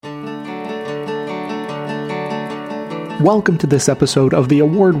Welcome to this episode of the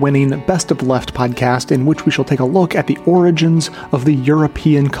award-winning Best of the Left podcast, in which we shall take a look at the origins of the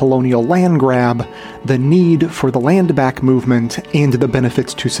European colonial land grab, the need for the land back movement, and the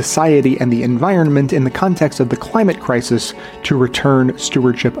benefits to society and the environment in the context of the climate crisis to return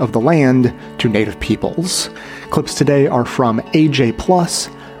stewardship of the land to Native peoples. Clips today are from AJ+,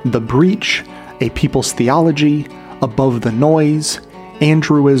 The Breach, A People's Theology, Above the Noise,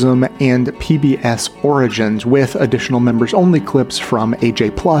 Andrewism, and PBS Origins, with additional members-only clips from AJ+,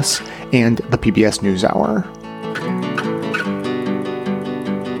 and the PBS NewsHour.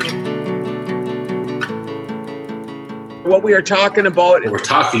 What we are talking about,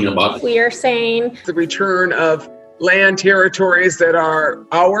 we are saying the return of land territories that are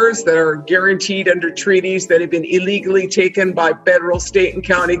ours, that are guaranteed under treaties that have been illegally taken by federal, state, and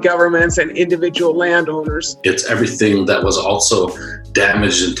county governments and individual landowners. It's everything that was also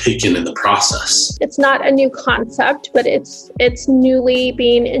damaged and taken in the process. It's not a new concept, but it's newly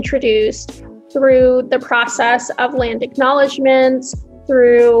being introduced through the process of land acknowledgements,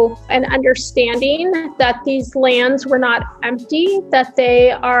 through an understanding that these lands were not empty, that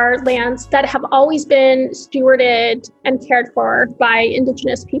they are lands that have always been stewarded and cared for by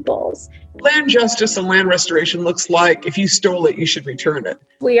Indigenous peoples. Land justice and land restoration looks like if you stole it, you should return it.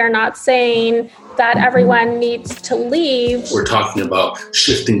 We are not saying that everyone needs to leave. We're talking about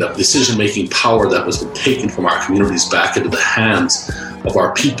shifting the decision-making power that was taken from our communities back into the hands of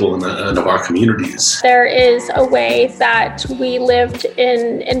our people and of our communities. There is a way that we lived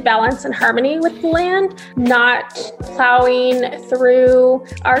in balance and harmony with the land, not plowing through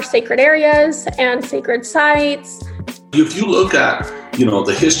our sacred areas and sacred sites. If you look at,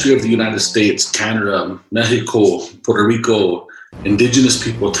 the history of the United States, Canada, Mexico, Puerto Rico, Indigenous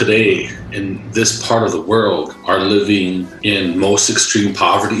people today in this part of the world are living in most extreme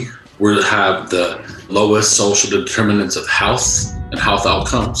poverty. We have the lowest social determinants of health and health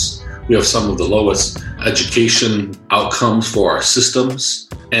outcomes. We have some of the lowest education outcomes for our systems.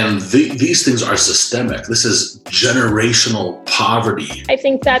 And these things are systemic. This is generational poverty. I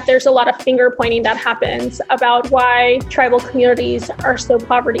think that there's a lot of finger pointing that happens about why tribal communities are so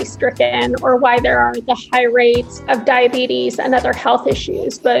poverty stricken, or why there are the high rates of diabetes and other health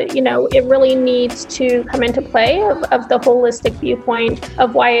issues. But, it really needs to come into play of the holistic viewpoint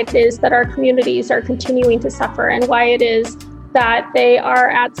of why it is that our communities are continuing to suffer and why it is that they are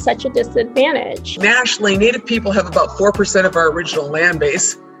at such a disadvantage. Nationally, Native people have about 4% of our original land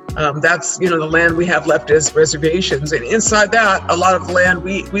base. That's, the land we have left as reservations. And inside that, a lot of land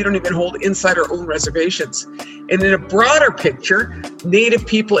we don't even hold inside our own reservations. And in a broader picture, Native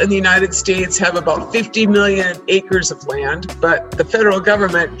people in the United States have about 50 million acres of land, but the federal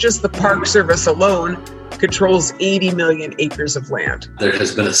government, just the Park Service alone, controls 80 million acres of land. There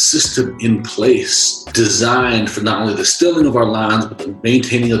has been a system in place designed for not only the stilling of our lands, but the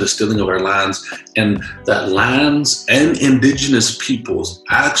maintaining of the stilling of our lands, and that lands and Indigenous peoples'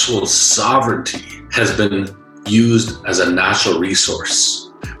 actual sovereignty has been used as a natural resource.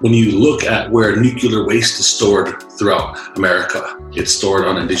 When you look at where nuclear waste is stored throughout America, it's stored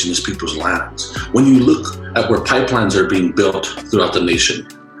on Indigenous people's lands. When you look at where pipelines are being built throughout the nation,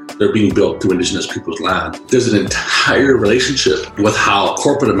 they're being built through Indigenous people's land. There's an entire relationship with how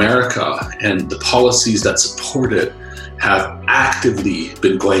corporate America and the policies that support it have actively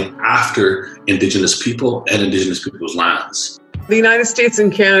been going after Indigenous people and Indigenous people's lands. The United States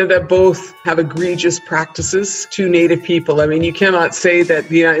and Canada both have egregious practices to Native people. I mean, you cannot say that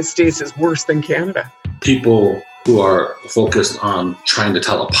the United States is worse than Canada. People who are focused on trying to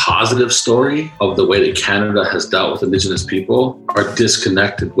tell a positive story of the way that Canada has dealt with Indigenous people are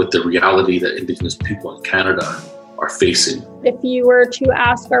disconnected with the reality that Indigenous people in Canada are facing. If you were to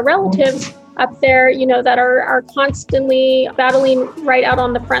ask our relatives up there, that are constantly battling right out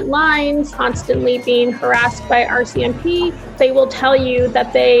on the front lines, constantly being harassed by RCMP, they will tell you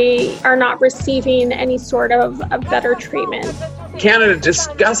that they are not receiving any sort of better treatment. Canada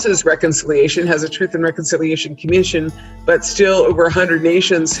discusses reconciliation, has a Truth and Reconciliation Commission, but still over 100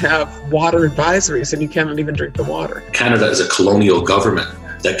 nations have water advisories, and you cannot even drink the water. Canada is a colonial government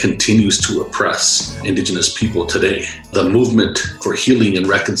that continues to oppress Indigenous people today. The movement for healing and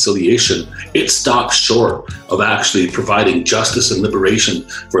reconciliation, it stops short of actually providing justice and liberation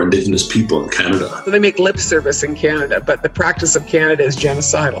for Indigenous people in Canada. So they make lip service in Canada, but the practice of Canada is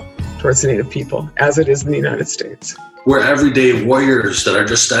genocidal towards the Native people, as it is in the United States. We're everyday warriors that are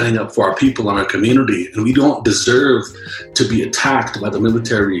just standing up for our people and our community, and we don't deserve to be attacked by the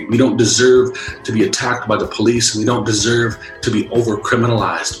military. We don't deserve to be attacked by the police, and we don't deserve to be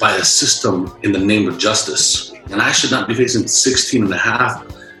over-criminalized by a system in the name of justice. And I should not be facing 16 and a half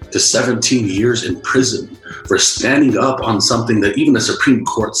to 17 years in prison for standing up on something that even the Supreme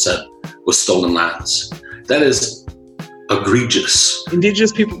Court said was stolen lands. That is egregious.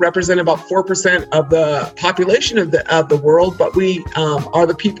 Indigenous people represent about 4% of the population of the world, but we are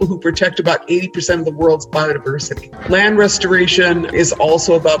the people who protect about 80% of the world's biodiversity. Land restoration is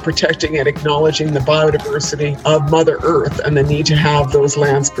also about protecting and acknowledging the biodiversity of Mother Earth and the need to have those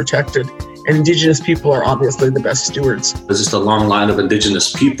lands protected. And Indigenous people are obviously the best stewards. There's just a long line of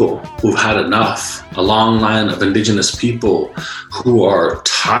Indigenous people who've had enough, a long line of Indigenous people who are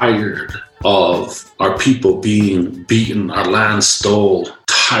tired of our people being beaten, our land stole,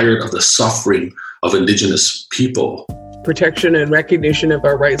 tired of the suffering of Indigenous people. Protection and recognition of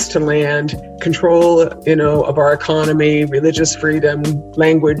our rights to land, control, of our economy, religious freedom,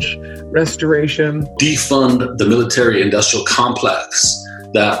 language restoration. Defund the military-industrial complex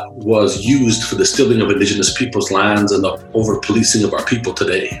that was used for the stealing of Indigenous people's lands and the over-policing of our people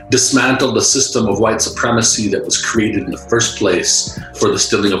today. Dismantle the system of white supremacy that was created in the first place for the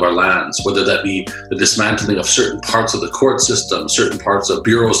stealing of our lands, whether that be the dismantling of certain parts of the court system, certain parts of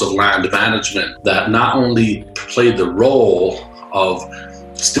bureaus of land management that not only played the role of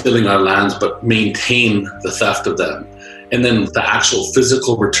stealing our lands, but maintain the theft of them. And then the actual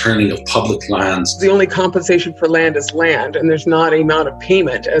physical returning of public lands. The only compensation for land is land, and there's not an amount of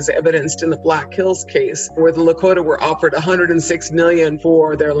payment, as evidenced in the Black Hills case, where the Lakota were offered $106 million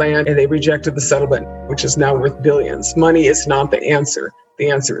for their land, and they rejected the settlement, which is now worth billions. Money is not the answer.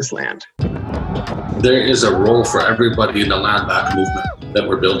 The answer is land. There is a role for everybody in the land back movement that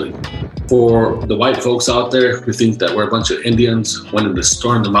we're building. For the white folks out there who think that we're a bunch of Indians wanting to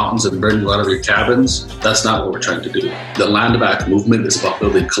storm the mountains and burn you out of your cabins, that's not what we're trying to do. The land back movement is about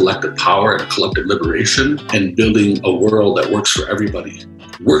building collective power and collective liberation and building a world that works for everybody.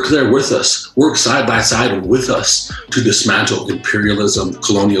 Work there with us, work side by side with us to dismantle imperialism,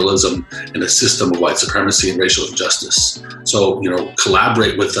 colonialism, and a system of white supremacy and racial injustice. So,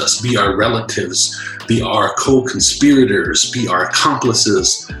 collaborate with us, be our relatives, be our co-conspirators, be our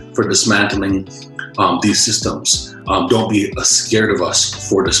accomplices for dismantling these systems. Don't be scared of us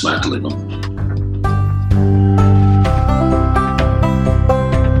for dismantling them.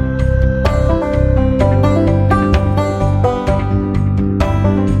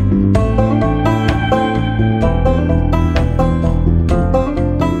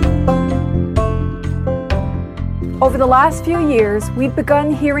 Over the last few years, we've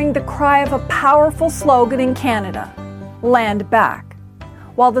begun hearing the cry of a powerful slogan in Canada, Land Back.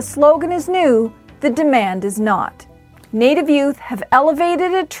 While the slogan is new, the demand is not. Native youth have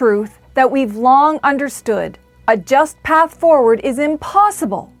elevated a truth that we've long understood. A just path forward is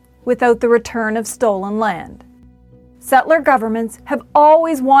impossible without the return of stolen land. Settler governments have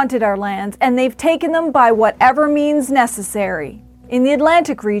always wanted our lands, and they've taken them by whatever means necessary. In the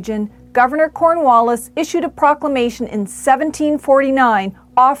Atlantic region, Governor Cornwallis issued a proclamation in 1749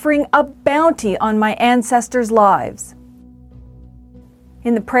 offering a bounty on my ancestors' lives.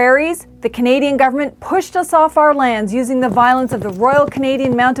 In the prairies, the Canadian government pushed us off our lands using the violence of the Royal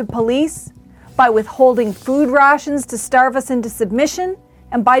Canadian Mounted Police, by withholding food rations to starve us into submission,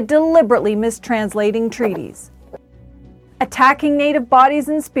 and by deliberately mistranslating treaties. Attacking Native bodies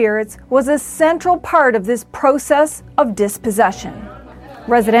and spirits was a central part of this process of dispossession.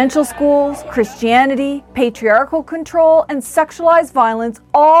 Residential schools, Christianity, patriarchal control, and sexualized violence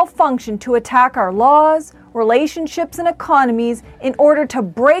all function to attack our laws, relationships, and economies in order to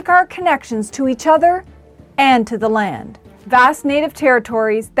break our connections to each other and to the land. Vast Native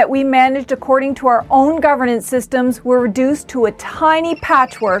territories that we managed according to our own governance systems were reduced to a tiny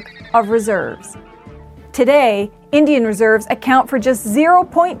patchwork of reserves. Today, Indian reserves account for just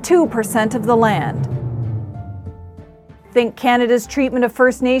 0.2% of the land. Think Canada's treatment of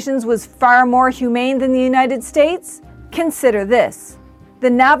First Nations was far more humane than the United States? Consider this. The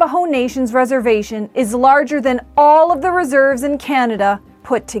Navajo Nation's reservation is larger than all of the reserves in Canada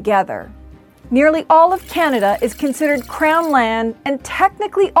put together. Nearly all of Canada is considered Crown land and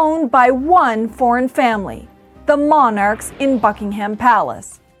technically owned by one foreign family, the monarchs in Buckingham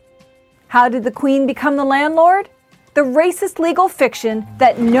Palace. How did the Queen become the landlord? The racist legal fiction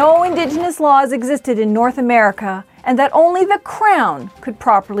that no Indigenous laws existed in North America and that only the Crown could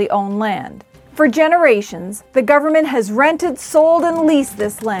properly own land. For generations, the government has rented, sold, and leased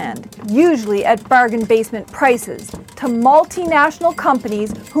this land, usually at bargain basement prices, to multinational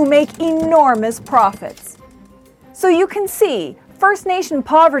companies who make enormous profits. So you can see, First Nation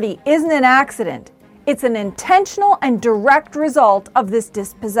poverty isn't an accident. It's an intentional and direct result of this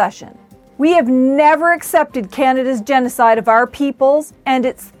dispossession. We have never accepted Canada's genocide of our peoples and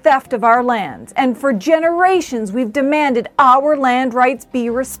its theft of our lands, and for generations we've demanded our land rights be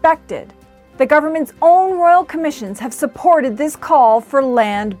respected. The government's own royal commissions have supported this call for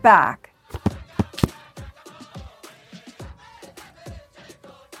land back.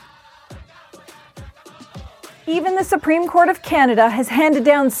 Even the Supreme Court of Canada has handed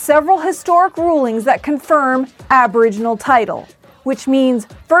down several historic rulings that confirm Aboriginal title, which means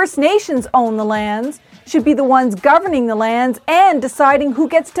First Nations own the lands, should be the ones governing the lands and deciding who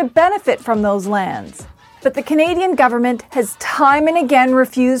gets to benefit from those lands. But the Canadian government has time and again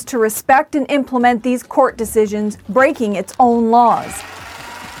refused to respect and implement these court decisions, breaking its own laws.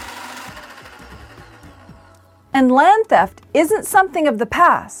 And land theft isn't something of the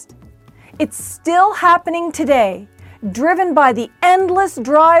past. It's still happening today, driven by the endless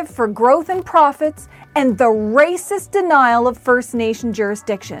drive for growth and profits and the racist denial of First Nation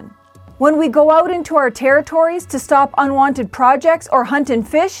jurisdiction. When we go out into our territories to stop unwanted projects or hunt and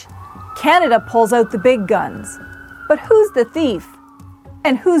fish, Canada pulls out the big guns. But who's the thief?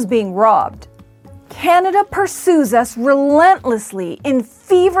 And who's being robbed? Canada pursues us relentlessly in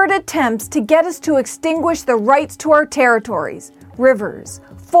fevered attempts to get us to extinguish the rights to our territories, rivers,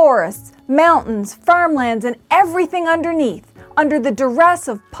 forests, mountains, farmlands, and everything underneath, under the duress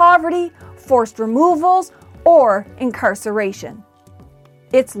of poverty, forced removals, or incarceration.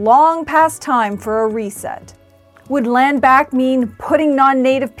 It's long past time for a reset. Would land back mean putting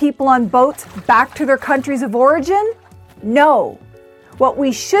non-native people on boats back to their countries of origin? No. What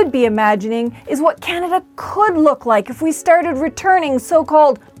we should be imagining is what Canada could look like if we started returning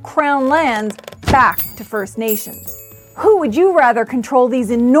so-called Crown lands back to First Nations. Who would you rather control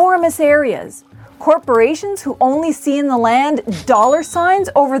these enormous areas? Corporations who only see in the land dollar signs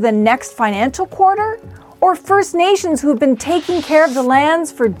over the next financial quarter? Or First Nations who have been taking care of the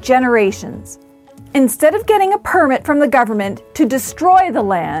lands for generations? Instead of getting a permit from the government to destroy the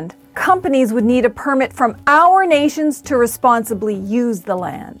land, companies would need a permit from our nations to responsibly use the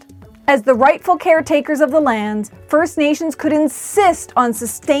land. As the rightful caretakers of the lands, First Nations could insist on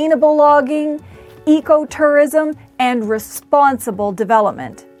sustainable logging, ecotourism, and responsible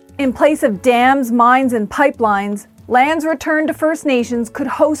development. In place of dams, mines, and pipelines, lands returned to First Nations could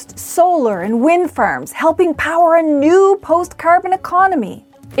host solar and wind farms, helping power a new post-carbon economy.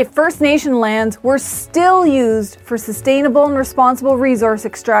 If First Nation lands were still used for sustainable and responsible resource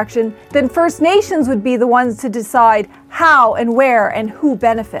extraction, then First Nations would be the ones to decide how and where and who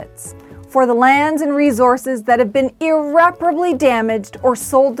benefits. For the lands and resources that have been irreparably damaged or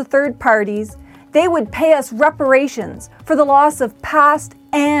sold to third parties, they would pay us reparations for the loss of past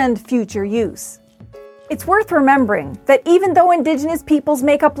and future use. It's worth remembering that even though Indigenous peoples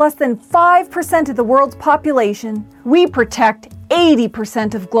make up less than 5% of the world's population, we protect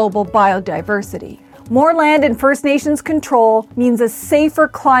 80% of global biodiversity. More land in First Nations control means a safer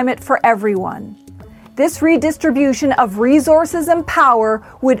climate for everyone. This redistribution of resources and power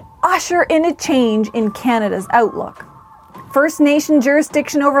would usher in a change in Canada's outlook. First Nation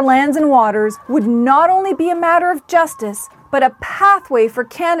jurisdiction over lands and waters would not only be a matter of justice, but a pathway for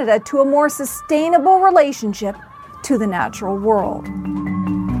Canada to a more sustainable relationship to the natural world.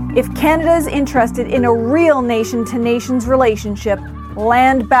 If Canada is interested in a real nation-to-nations relationship,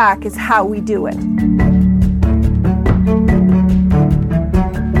 land back is how we do it.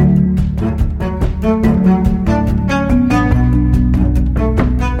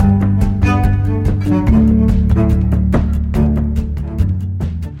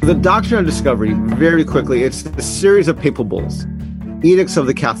 The Doctrine of Discovery, very quickly, it's a series of papal bulls, edicts of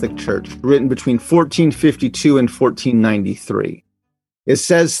the Catholic Church, written between 1452 and 1493. It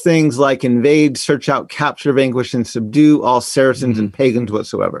says things like invade, search out, capture, vanquish, and subdue all Saracens and pagans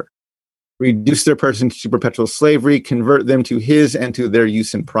whatsoever. Reduce their persons to perpetual slavery, convert them to his and to their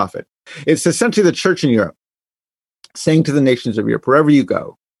use and profit. It's essentially the church in Europe saying to the nations of Europe, wherever you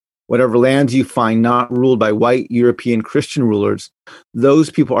go, whatever lands you find not ruled by white European Christian rulers, those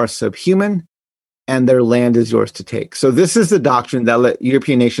people are subhuman and their land is yours to take. So this is the doctrine that let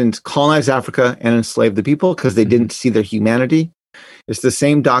European nations colonize Africa and enslave the people because they didn't see their humanity. It's the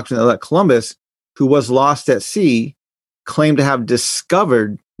same doctrine that let Columbus, who was lost at sea, claim to have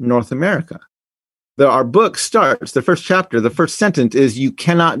discovered North America. Our book starts, the first chapter, the first sentence is, you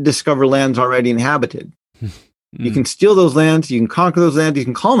cannot discover lands already inhabited. You can steal those lands, you can conquer those lands, you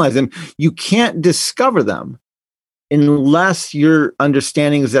can colonize them. You can't discover them unless your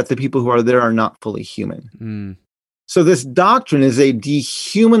understanding is that the people who are there are not fully human. So this doctrine is a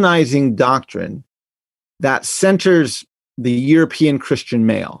dehumanizing doctrine that centers the European Christian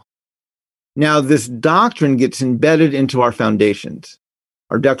male. Now, this doctrine gets embedded into our foundations.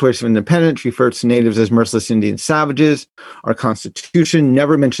 Our Declaration of Independence refers to natives as merciless Indian savages. Our Constitution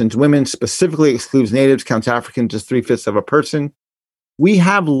never mentions women, specifically excludes natives, counts Africans as 3/5 of a person. We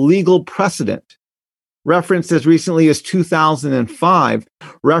have legal precedent, referenced as recently as 2005,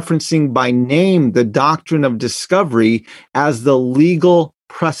 referencing by name the doctrine of discovery as the legal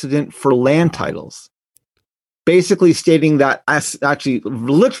precedent for land titles. Basically stating that, actually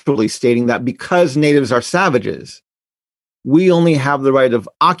literally stating that because natives are savages, we only have the right of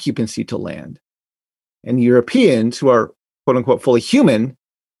occupancy to land. And Europeans, who are quote unquote fully human,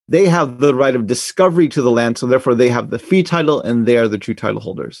 they have the right of discovery to the land. So therefore they have the fee title and they are the true title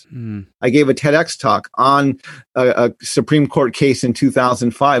holders. I gave a TEDx talk on a Supreme Court case in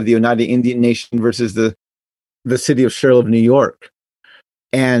 2005, the Oneida Indian Nation versus the city of Sherrill of New York.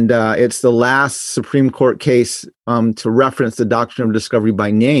 And it's the last Supreme Court case to reference the doctrine of discovery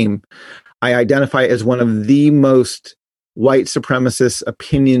by name. I identify it as one of the most white supremacist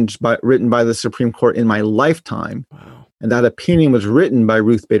opinions written by the Supreme Court in my lifetime. Wow. And that opinion was written by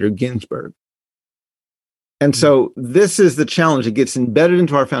Ruth Bader Ginsburg. And so this is the challenge. It gets embedded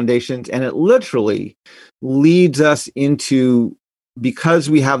into our foundations, and it literally leads us into, because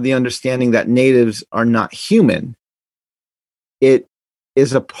we have the understanding that natives are not human, it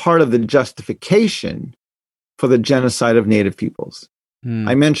is a part of the justification for the genocide of native peoples.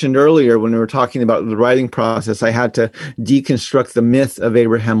 I mentioned earlier when we were talking about the writing process, I had to deconstruct the myth of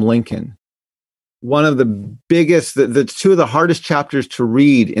Abraham Lincoln. One of the biggest, the two of the hardest chapters to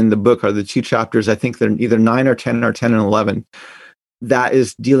read in the book are the two chapters, I think they're either 9 or 10 or 10 and 11, that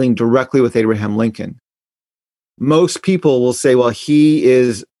is dealing directly with Abraham Lincoln. Most people will say, well, he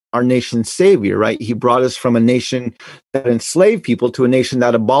is our nation's savior, right? He brought us from a nation that enslaved people to a nation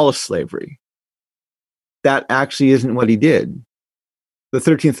that abolished slavery. That actually isn't what he did. The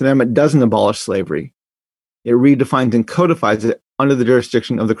 13th Amendment doesn't abolish slavery. It redefines and codifies it under the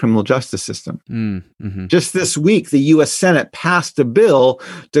jurisdiction of the criminal justice system. Just this week, the U.S. Senate passed a bill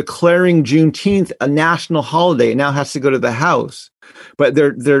declaring Juneteenth a national holiday. It now has to go to the House. But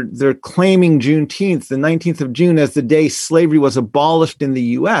they're claiming Juneteenth, the 19th of June, as the day slavery was abolished in the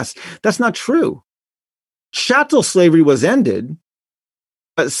U.S. That's not true. Chattel slavery was ended,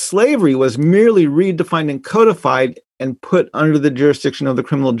 but slavery was merely redefined and codified and put under the jurisdiction of the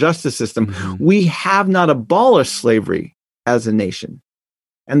criminal justice system. We have not abolished slavery as a nation.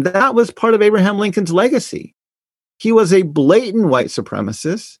 And that was part of Abraham Lincoln's legacy. He was a blatant white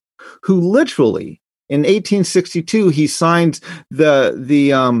supremacist who literally, in 1862, he signs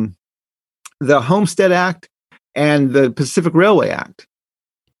the Homestead Act and the Pacific Railway Act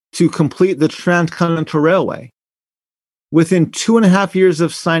to complete the Transcontinental Railway. Within 2.5 years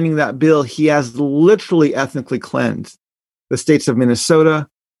of signing that bill, he has literally ethnically cleansed the states of Minnesota,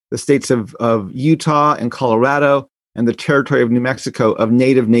 the states of Utah and Colorado, and the territory of New Mexico of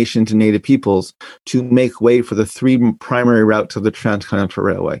native nations and native peoples to make way for the 3 primary routes of the Transcontinental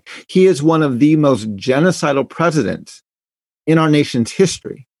Railway. He is one of the most genocidal presidents in our nation's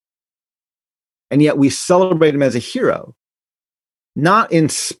history. And yet we celebrate him as a hero, not in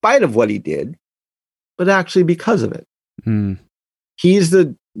spite of what he did, but actually because of it. He's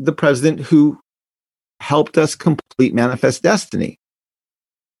the president who helped us complete Manifest Destiny.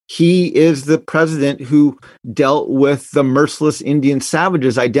 He is the president who dealt with the merciless Indian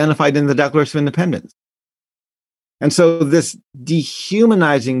savages identified in the Declaration of Independence. And so this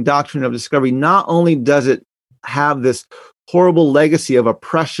dehumanizing doctrine of discovery, not only does it have this horrible legacy of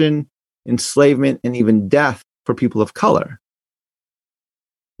oppression, enslavement, and even death for people of color,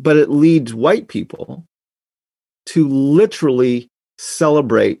 but it leads white people to literally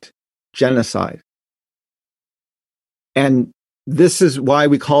celebrate genocide. And this is why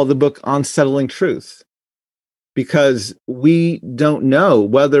we call the book Unsettling Truth, because we don't know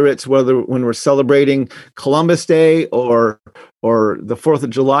whether when we're celebrating Columbus Day or the 4th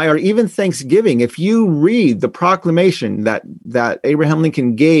of July or even Thanksgiving. If you read the proclamation that Abraham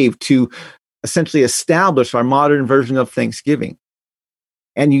Lincoln gave to essentially establish our modern version of Thanksgiving,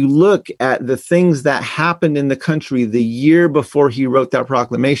 and you look at the things that happened in the country the year before he wrote that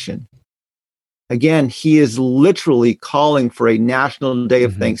proclamation, again, he is literally calling for a national day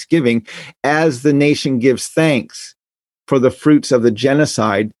of Thanksgiving as the nation gives thanks for the fruits of the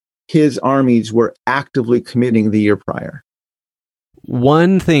genocide his armies were actively committing the year prior.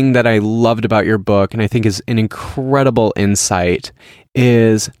 One thing that I loved about your book, and I think is an incredible insight,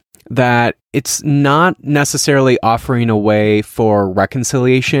 is that it's not necessarily offering a way for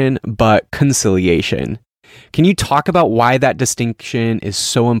reconciliation, but conciliation. Can you talk about why that distinction is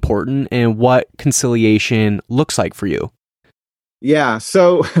so important and what conciliation looks like for you? Yeah.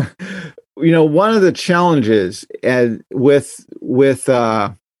 So one of the challenges with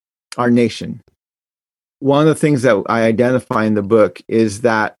our nation, one of the things that I identify in the book is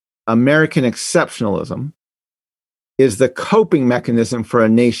that American exceptionalism is the coping mechanism for a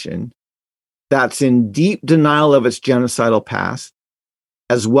nation that's in deep denial of its genocidal past,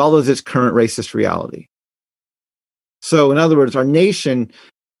 as well as its current racist reality. So, in other words, our nation,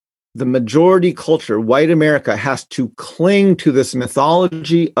 the majority culture, white America, has to cling to this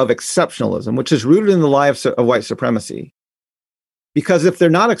mythology of exceptionalism, which is rooted in the lie of white supremacy. Because if they're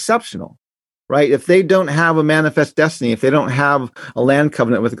not exceptional, right, if they don't have a manifest destiny, if they don't have a land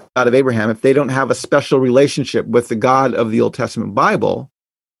covenant with the God of Abraham, if they don't have a special relationship with the God of the Old Testament Bible,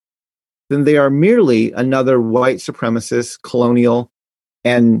 then they are merely another white supremacist, colonial,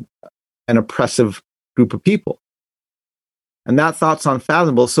 and an oppressive group of people. And that thought's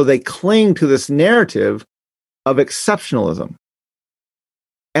unfathomable. So they cling to this narrative of exceptionalism.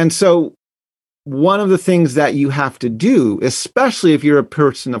 And so one of the things that you have to do, especially if you're a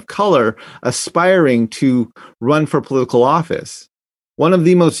person of color aspiring to run for political office, one of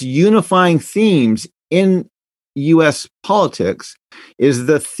the most unifying themes in U.S. politics is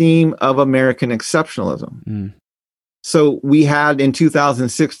the theme of American exceptionalism. Mm. So we had in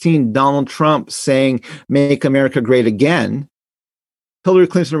 2016, Donald Trump saying, "Make America great again." Hillary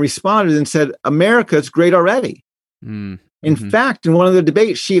Clinton responded and said, "America's great already." Mm. In fact, in one of the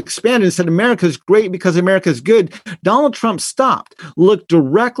debates, she expanded and said, "America's great because America's good." Donald Trump stopped, looked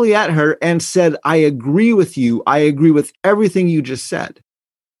directly at her and said, "I agree with you. I agree with everything you just said."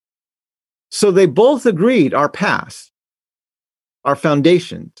 So they both agreed our past, our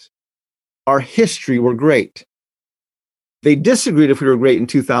foundations, our history were great. They disagreed if we were great in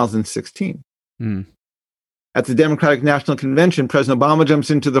 2016. Mm. At the Democratic National Convention, President Obama jumps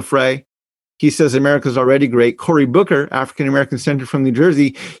into the fray. He says America's already great. Cory Booker, African-American senator from New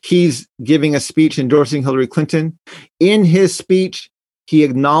Jersey, he's giving a speech endorsing Hillary Clinton. In his speech, he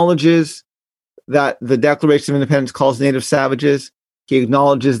acknowledges that the Declaration of Independence calls Native savages. He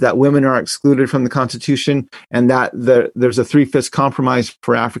acknowledges that women are excluded from the Constitution and that there's a 3/5 compromise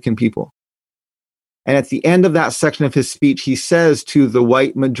for African people. And at the end of that section of his speech, he says to the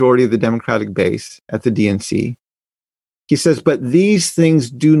white majority of the Democratic base at the DNC, he says, "But these things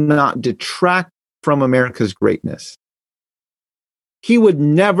do not detract from America's greatness." He would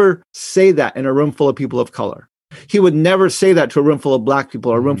never say that in a room full of people of color. He would never say that to a room full of Black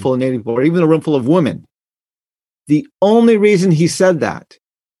people or a room full of Native people or even a room full of women. The only reason he said that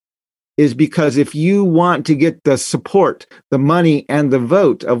is because if you want to get the support, the money, and the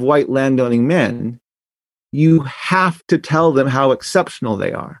vote of white landowning men, you have to tell them how exceptional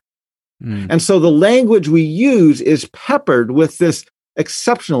they are. Mm. And so the language we use is peppered with this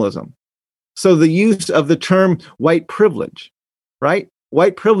exceptionalism. So the use of the term white privilege, right?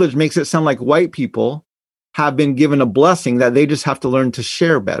 White privilege makes it sound like white people have been given a blessing that they just have to learn to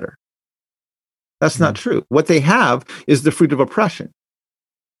share better. That's not true. What they have is the fruit of oppression.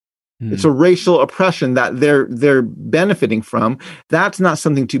 It's a racial oppression that they're benefiting from. That's not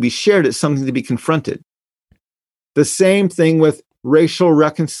something to be shared. It's something to be confronted. The same thing with racial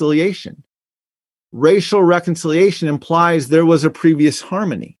reconciliation. Racial reconciliation implies there was a previous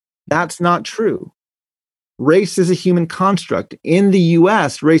harmony. That's not true. Race is a human construct. In the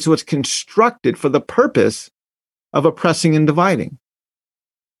US, race was constructed for the purpose of oppressing and dividing.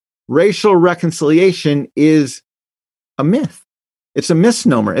 Racial reconciliation is a myth. It's a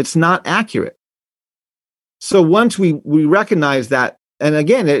misnomer. It's not accurate. So once we recognize that, and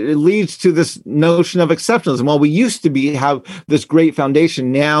again, it leads to this notion of exceptionalism. While we used to have this great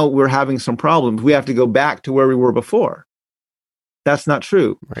foundation, now we're having some problems. We have to go back to where we were before. That's not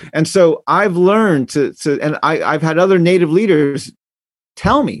true. Right. And so I've learned and I've had other Native leaders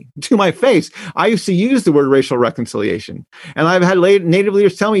tell me to my face, I used to use the word racial reconciliation. And I've had Native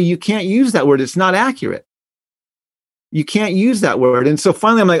leaders tell me, you can't use that word. It's not accurate. You can't use that word. And so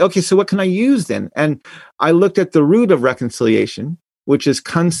finally I'm like, okay, so what can I use then? And I looked at the root of reconciliation, which is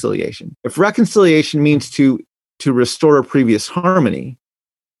conciliation. If reconciliation means to restore a previous harmony,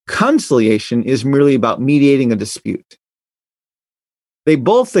 conciliation is merely about mediating a dispute. They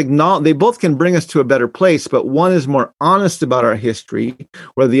both can bring us to a better place, but one is more honest about our history,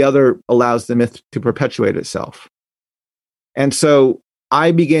 where the other allows the myth to perpetuate itself. And so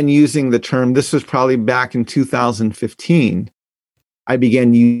I began using the term, this was probably back in 2015, I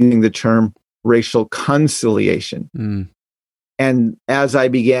began using the term racial conciliation. Mm. And as I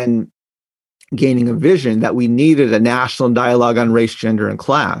began gaining a vision that we needed a national dialogue on race, gender, and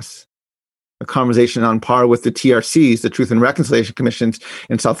class, a conversation on par with the TRCs, the Truth and Reconciliation Commissions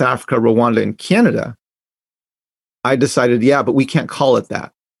in South Africa, Rwanda, and Canada, I decided, but we can't call it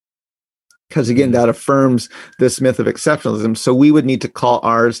that. because again, that affirms this myth of exceptionalism. So we would need to call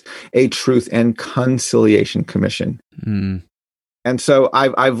ours a Truth and Conciliation Commission. Mm. And so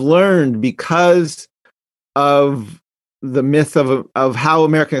I've learned, because of the myth of how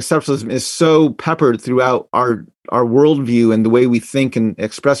American exceptionalism is so peppered throughout our worldview and the way we think and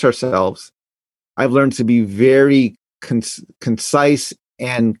express ourselves, I've learned to be very concise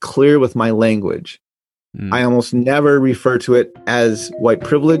and clear with my language. Mm. I almost never refer to it as white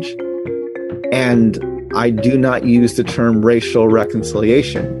privilege, and I do not use the term racial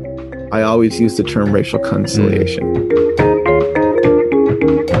reconciliation. I always use the term racial conciliation.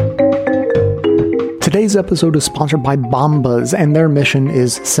 Today's episode is sponsored by Bombas, and their mission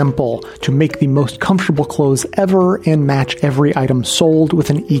is simple: to make the most comfortable clothes ever and match every item sold with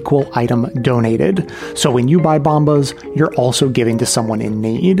an equal item donated. So when you buy Bombas, you're also giving to someone in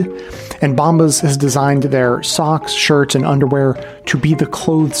need. And Bombas has designed their socks, shirts, and underwear to be the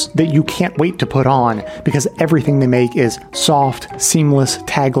clothes that you can't wait to put on, because everything they make is soft, seamless,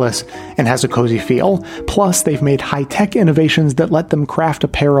 tagless, and has a cozy feel. Plus, they've made high-tech innovations that let them craft a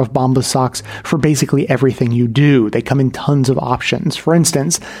pair of Bombas socks for basically everything you do. They come in tons of options. For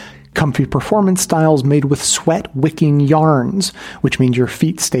instance, comfy performance styles made with sweat-wicking yarns, which means your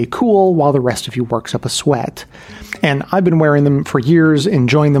feet stay cool while the rest of you works up a sweat. And I've been wearing them for years,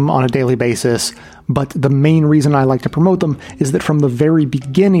 enjoying them on a daily basis. But the main reason I like to promote them is that from the very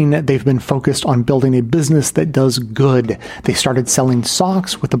beginning, they've been focused on building a business that does good. They started selling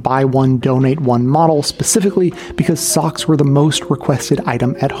socks with the buy one, donate one model, specifically because socks were the most requested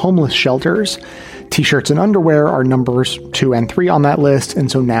item at homeless shelters. T-shirts and underwear are numbers 2 and 3 on that list,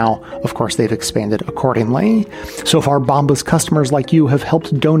 and so now, of course, they've expanded accordingly. So far, Bombas customers like you have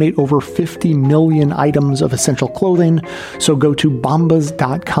helped donate over 50 million items of essential clothing, so go to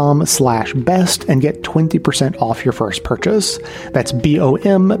bombas.com/best and get 20% off your first purchase. That's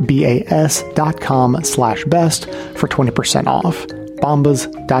BOMBAS.com/best for 20% off.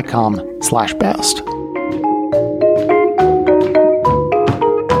 bombas.com/best.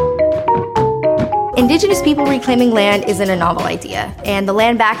 Indigenous people reclaiming land isn't a novel idea, and the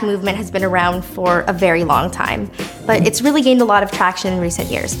land back movement has been around for a very long time, but it's really gained a lot of traction in recent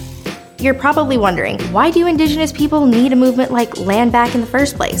years. You're probably wondering, why do Indigenous people need a movement like land back in the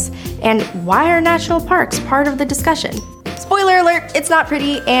first place? And why are national parks part of the discussion? Spoiler alert, it's not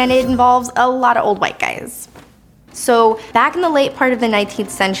pretty, and it involves a lot of old white guys. So back in the late part of the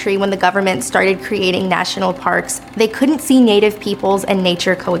 19th century, when the government started creating national parks, they couldn't see Native peoples and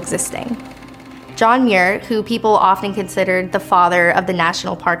nature coexisting. John Muir, who people often considered the father of the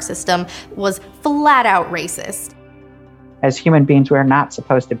national park system, was flat out racist. As human beings, we're not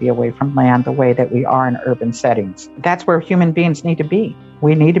supposed to be away from land the way that we are in urban settings. That's where human beings need to be.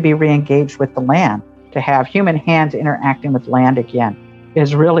 We need to be re-engaged with the land. To have human hands interacting with land again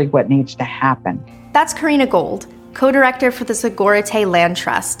is really what needs to happen. That's Karina Gold, co-director for the Sogorea Land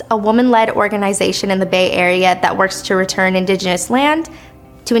Trust, a woman-led organization in the Bay Area that works to return Indigenous land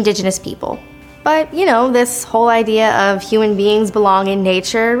to Indigenous people. But, this whole idea of human beings belong in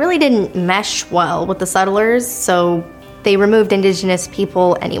nature really didn't mesh well with the settlers, so they removed Indigenous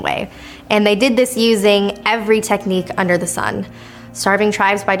people anyway. And they did this using every technique under the sun. Starving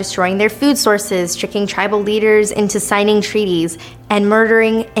tribes by destroying their food sources, tricking tribal leaders into signing treaties, and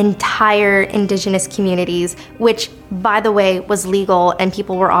murdering entire Indigenous communities, which, by the way, was legal and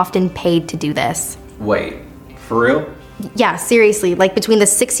people were often paid to do this. Wait, for real? Yeah, seriously, between the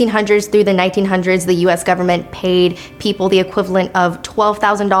 1600s through the 1900s, the US government paid people the equivalent of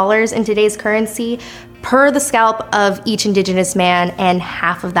 $12,000 in today's currency per the scalp of each Indigenous man, and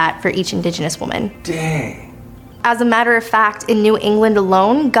half of that for each Indigenous woman. Dang. As a matter of fact, in New England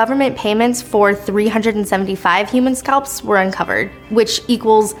alone, government payments for 375 human scalps were uncovered, which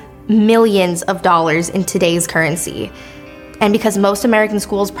equals millions of dollars in today's currency. And because most American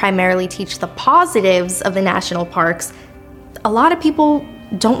schools primarily teach the positives of the national parks, a lot of people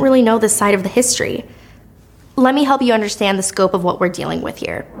don't really know this side of the history. Let me help you understand the scope of what we're dealing with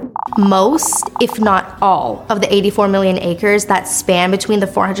here. Most, if not all, of the 84 million acres that span between the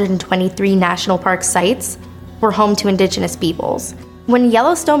 423 national park sites were home to Indigenous peoples. When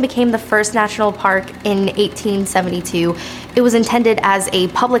Yellowstone became the first national park in 1872, it was intended as a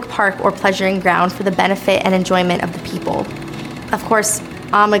public park or pleasuring ground for the benefit and enjoyment of the people. Of course,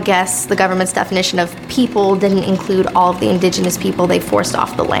 I'ma guess the government's definition of people didn't include all of the Indigenous people they forced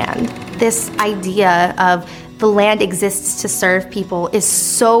off the land. This idea of the land exists to serve people is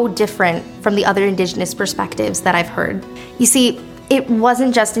so different from the other Indigenous perspectives that I've heard. You see, it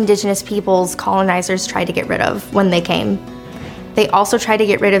wasn't just Indigenous peoples colonizers tried to get rid of when they came. They also tried to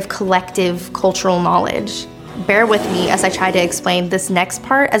get rid of collective cultural knowledge. Bear with me as I try to explain this next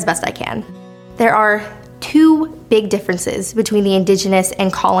part as best I can. There are two big differences between the indigenous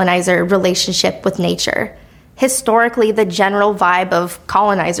and colonizer relationship with nature. Historically, the general vibe of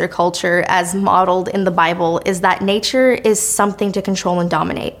colonizer culture, as modeled in the Bible, is that nature is something to control and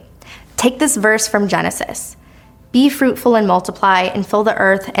dominate. Take this verse from Genesis. Be fruitful and multiply, and fill the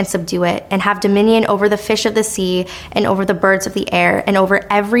earth and subdue it, and have dominion over the fish of the sea, and over the birds of the air, and over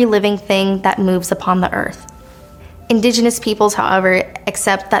every living thing that moves upon the earth. Indigenous peoples, however,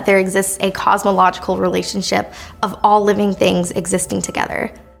 accept that there exists a cosmological relationship of all living things existing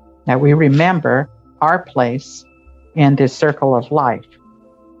together. That we remember our place in this circle of life.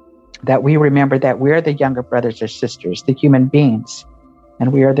 That we remember that we're the younger brothers or sisters, the human beings,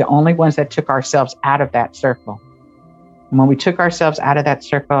 and we are the only ones that took ourselves out of that circle. And when we took ourselves out of that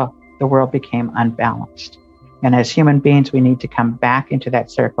circle, the world became unbalanced. And as human beings, we need to come back into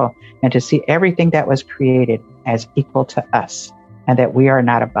that circle and to see everything that was created as equal to us, and that we are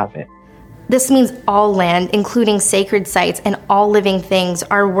not above it. This means all land, including sacred sites and all living things,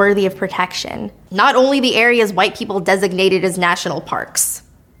 are worthy of protection. Not only the areas white people designated as national parks.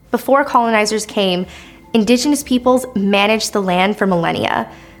 Before colonizers came, indigenous peoples managed the land for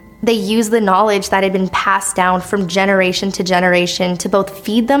millennia. They used the knowledge that had been passed down from generation to generation to both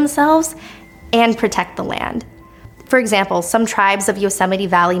feed themselves and protect the land. For example, some tribes of Yosemite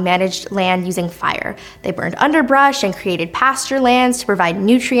Valley managed land using fire. They burned underbrush and created pasture lands to provide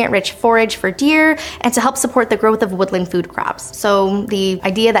nutrient-rich forage for deer and to help support the growth of woodland food crops. So the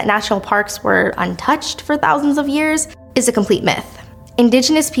idea that national parks were untouched for thousands of years is a complete myth.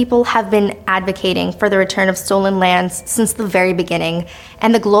 Indigenous people have been advocating for the return of stolen lands since the very beginning,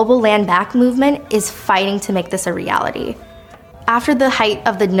 and the global land back movement is fighting to make this a reality. After the height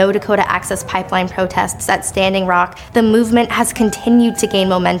of the No Dakota Access Pipeline protests at Standing Rock, the movement has continued to gain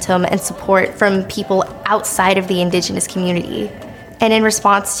momentum and support from people outside of the indigenous community. And in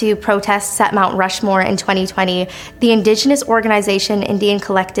response to protests at Mount Rushmore in 2020, the indigenous organization Indian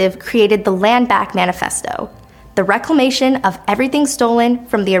Collective created the Land Back Manifesto, the reclamation of everything stolen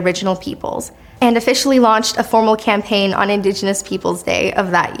from the original peoples, and officially launched a formal campaign on Indigenous Peoples Day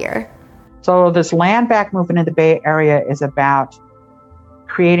of that year. So this land back movement in the Bay Area is about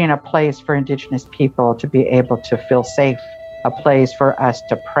creating a place for indigenous people to be able to feel safe, a place for us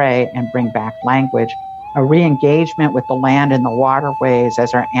to pray and bring back language, a re-engagement with the land and the waterways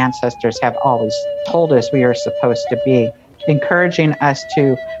as our ancestors have always told us we are supposed to be, encouraging us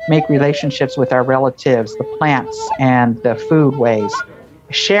to make relationships with our relatives, the plants and the foodways,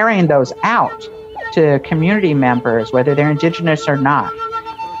 sharing those out to community members, whether they're indigenous or not.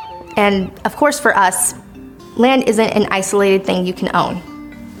 And of course, for us, land isn't an isolated thing you can own.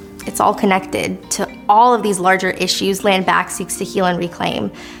 It's all connected to all of these larger issues Land Back seeks to heal and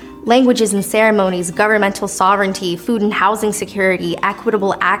reclaim. Languages and ceremonies, governmental sovereignty, food and housing security,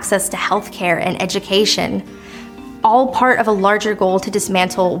 equitable access to healthcare and education, all part of a larger goal to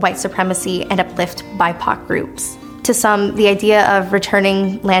dismantle white supremacy and uplift BIPOC groups. To some, the idea of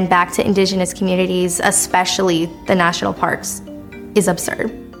returning land back to indigenous communities, especially the national parks, is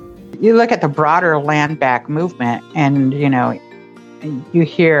absurd. You look at the broader land back movement and, you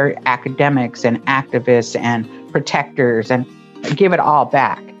hear academics and activists and protectors and give it all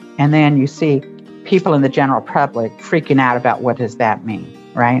back. And then you see people in the general public freaking out about what does that mean,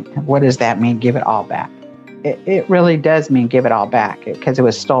 right? What does that mean, give it all back? It really does mean give it all back because it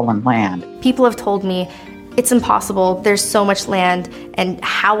was stolen land. People have told me it's impossible. There's so much land, and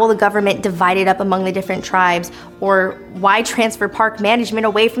how will the government divide it up among the different tribes? Or why transfer park management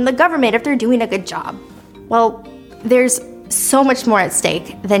away from the government if they're doing a good job? Well, there's so much more at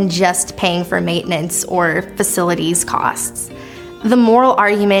stake than just paying for maintenance or facilities costs. The moral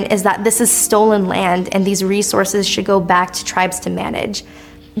argument is that this is stolen land and these resources should go back to tribes to manage.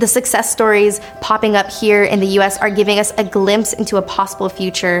 The success stories popping up here in the US are giving us a glimpse into a possible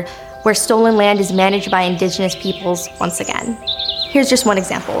future where stolen land is managed by indigenous peoples once again. Here's just one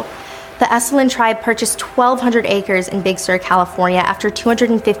example. The Esalen tribe purchased 1,200 acres in Big Sur, California after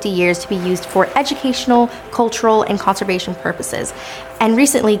 250 years to be used for educational, cultural, and conservation purposes. And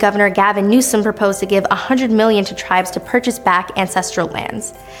recently, Governor Gavin Newsom proposed to give $100 million to tribes to purchase back ancestral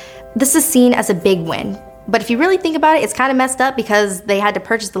lands. This is seen as a big win. But if you really think about it, it's kind of messed up because they had to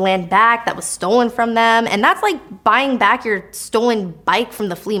purchase the land back that was stolen from them. And that's like buying back your stolen bike from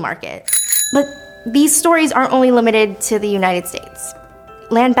the flea market. But these stories aren't only limited to the United States.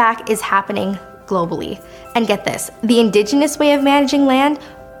 Land back is happening globally. And get this, the indigenous way of managing land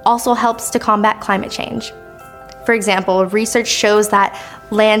also helps to combat climate change. For example, research shows that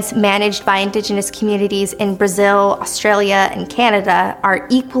lands managed by indigenous communities in Brazil, Australia, and Canada are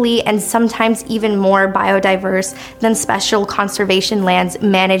equally and sometimes even more biodiverse than special conservation lands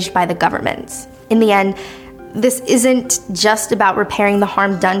managed by the governments. In the end, this isn't just about repairing the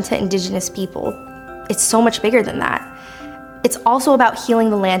harm done to indigenous people. It's so much bigger than that. It's also about healing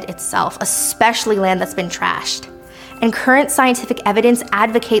the land itself, especially land that's been trashed. And current scientific evidence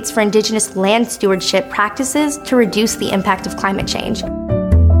advocates for indigenous land stewardship practices to reduce the impact of climate change.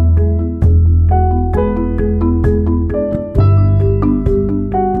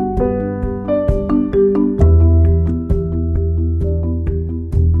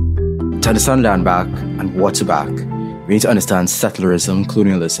 To understand land back and water back, we need to understand settlerism,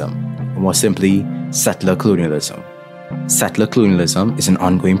 colonialism, or more simply, settler colonialism. Settler colonialism is an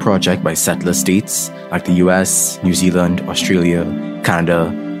ongoing project by settler states like the US, New Zealand, Australia, Canada,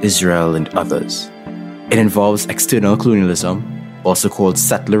 Israel, and others. It involves external colonialism, also called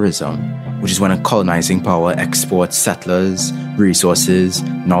settlerism, which is when a colonizing power exports settlers, resources,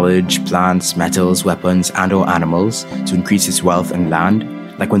 knowledge, plants, metals, weapons, and/or animals to increase its wealth and land,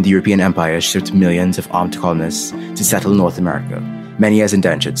 like when the European Empire shipped millions of armed colonists to settle North America, many as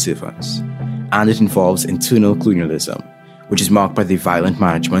indentured servants. And it involves internal colonialism, which is marked by the violent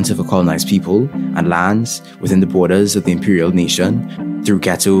management of a colonized people and lands within the borders of the imperial nation through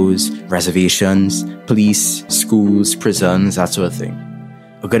ghettos, reservations, police, schools, prisons, that sort of thing.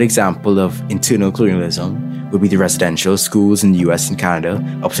 A good example of internal colonialism would be the residential schools in the US and Canada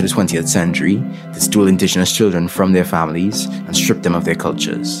up to the 20th century that stole indigenous children from their families and stripped them of their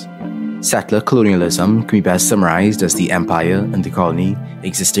cultures. Settler colonialism can be best summarized as the empire and the colony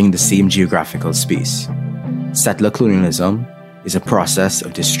existing in the same geographical space. Settler colonialism is a process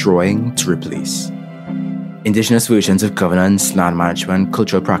of destroying to replace. Indigenous versions of governance, land management,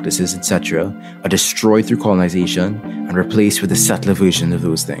 cultural practices, etc. are destroyed through colonization and replaced with the settler version of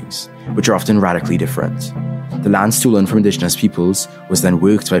those things, which are often radically different. The land stolen from indigenous peoples was then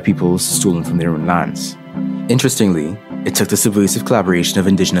worked by peoples stolen from their own lands. Interestingly, it took the subversive collaboration of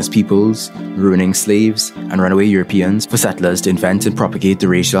indigenous peoples, ruining slaves, and runaway Europeans for settlers to invent and propagate the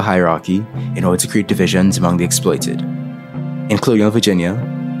racial hierarchy in order to create divisions among the exploited. In colonial Virginia,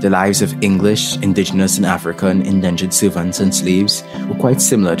 the lives of English, indigenous, and African indentured servants and slaves were quite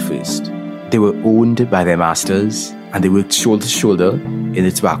similar at first. They were owned by their masters, and they worked shoulder to shoulder in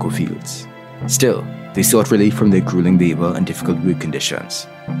the tobacco fields. Still, they sought relief from their grueling labor and difficult work conditions,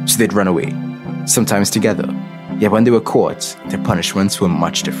 so they'd run away, sometimes together. Yet when they were caught, their punishments were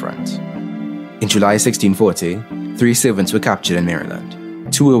much different. In July 1640, 3 servants were captured in Maryland.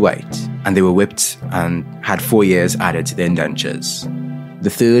 2 were white, and they were whipped and had 4 years added to their indentures. The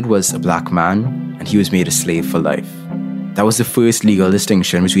third was a black man, and he was made a slave for life. That was the first legal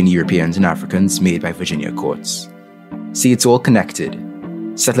distinction between Europeans and Africans made by Virginia courts. See, it's all connected.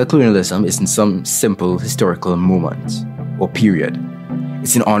 Settler colonialism isn't some simple historical moment or period.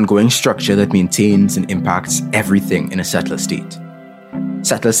 It's an ongoing structure that maintains and impacts everything in a settler state.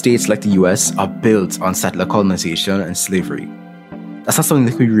 Settler states like the US are built on settler colonization and slavery. That's not something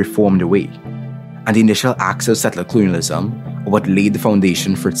that can be reformed away. And the initial acts of settler colonialism are what laid the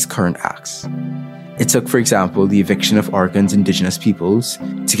foundation for its current acts. It took, for example, the eviction of Oregon's indigenous peoples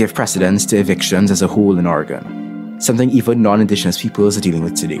to give precedence to evictions as a whole in Oregon, something even non-indigenous peoples are dealing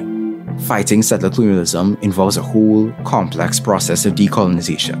with today. Fighting settler colonialism involves a whole, complex process of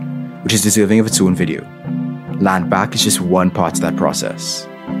decolonization, which is deserving of its own video. Land back is just one part of that process.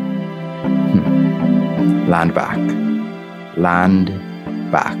 Land back. Land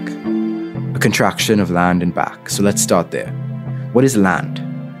back. A contraction of land and back. So let's start there. What is land?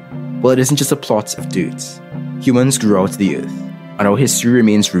 Well, it isn't just a plot of dirt. Humans grew out the earth, and our history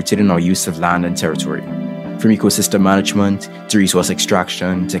remains rooted in our use of land and territory, from ecosystem management to resource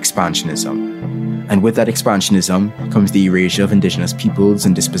extraction to expansionism. And with that expansionism comes the erasure of indigenous peoples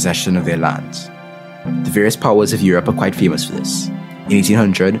and dispossession of their lands. The various powers of Europe are quite famous for this. In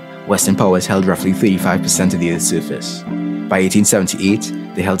 1800, Western powers held roughly 35% of the Earth's surface. By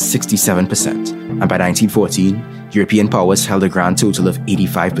 1878, they held 67%, and by 1914, European powers held a grand total of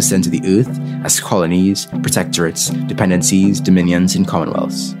 85% of the Earth as colonies, protectorates, dependencies, dominions, and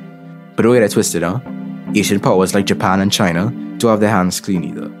commonwealths. But don't get it twisted, huh? Asian powers like Japan and China don't have their hands clean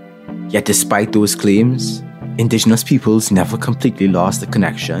either. Yet despite those claims, indigenous peoples never completely lost the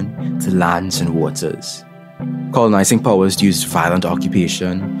connection to lands and waters. Colonizing powers used violent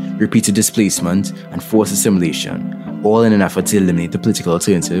occupation, repeated displacement, and forced assimilation, all in an effort to eliminate the political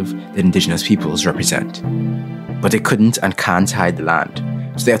alternative that indigenous peoples represent. But they couldn't and can't hide the land,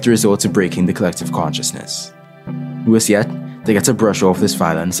 so they have to resort to breaking the collective consciousness. Worse yet, They get to brush off this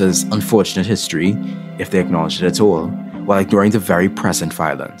violence as unfortunate history, if they acknowledge it at all, while ignoring the very present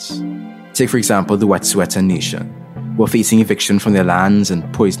violence. Take, for example, the Wet'suwet'en Nation, who are facing eviction from their lands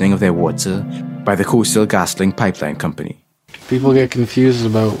and poisoning of their water by the Coastal GasLink Pipeline Company. People get confused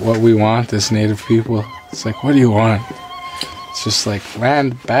about what we want as Native people. It's like, what do you want? It's just like,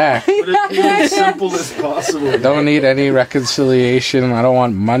 land back. But it's as simple as possible. I don't need any reconciliation. I don't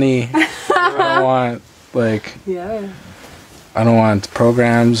want money. I don't want, like... Yeah. I don't want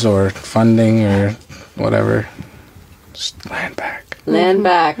programs or funding or whatever. Just land back. Land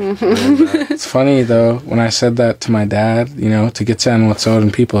back. It's funny, though, when I said that to my dad, you know, to Gitxsan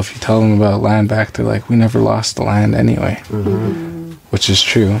Wet'suwet'en people, if you tell them about land back, they're like, we never lost the land anyway. Which is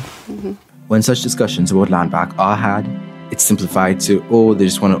true. When such discussions about land back are had, it's simplified to, oh, they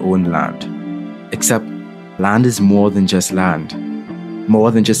just want to own land. Except, land is more than just land.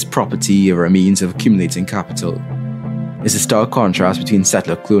 More than just property or a means of accumulating capital. There's a stark contrast between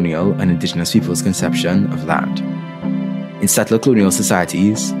settler colonial and indigenous people's conception of land. In settler colonial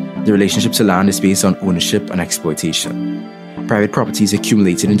societies, the relationship to land is based on ownership and exploitation. Private property is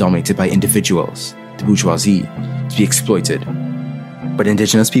accumulated and dominated by individuals, the bourgeoisie, to be exploited. But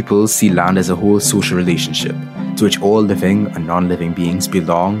indigenous peoples see land as a whole social relationship to which all living and non-living beings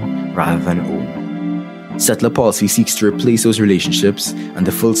belong rather than own. Settler policy seeks to replace those relationships and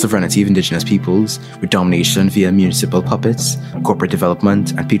the full sovereignty of indigenous peoples with domination via municipal puppets, corporate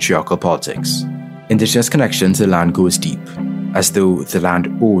development, and patriarchal politics. Indigenous connection to the land goes deep, as though the land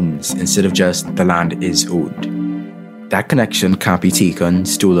owns instead of just the land is owned. That connection can't be taken,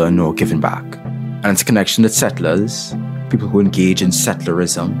 stolen, or given back. And it's a connection that settlers, people who engage in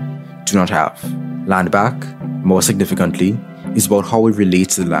settlerism, do not have. Land back, more significantly, is about how we relate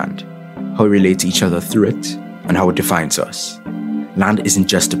to the land, how we relate to each other through it, and how it defines us. Land isn't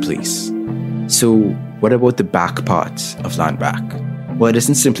just a place. So, what about the back part of land back? Well, it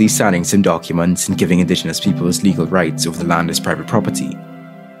isn't simply signing some documents and giving indigenous peoples legal rights over the land as private property.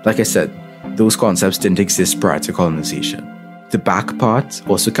 Like I said, those concepts didn't exist prior to colonization. The back part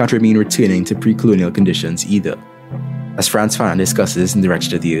also can't remain returning to pre-colonial conditions either. As Frantz Fanon discusses in The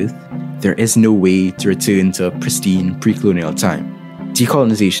Wretched of the Earth, there is no way to return to a pristine pre-colonial time.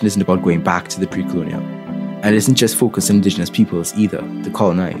 Decolonization isn't about going back to the pre-colonial, and it isn't just focused on indigenous peoples either, the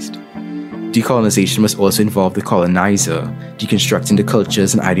colonized. Decolonization must also involve the colonizer deconstructing the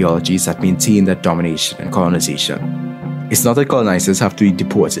cultures and ideologies that maintain that domination and colonization. It's not that colonizers have to be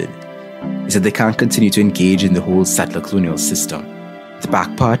deported, it's that they can't continue to engage in the whole settler colonial system. The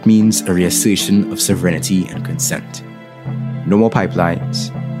back part means a reassertion of sovereignty and consent. No more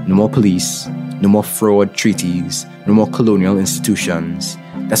pipelines, no more police, no more fraud treaties, no more colonial institutions.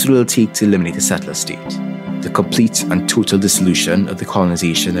 That's what it will take to eliminate the settler state. The complete and total dissolution of the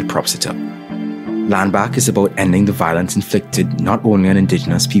colonization that props it up. Land back is about ending the violence inflicted not only on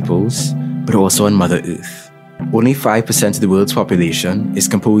indigenous peoples, but also on Mother Earth. Only 5% of the world's population is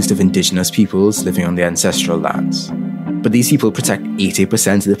composed of indigenous peoples living on their ancestral lands. But these people protect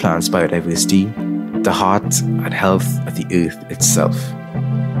 80% of the planet's biodiversity, the heart and health of the Earth itself.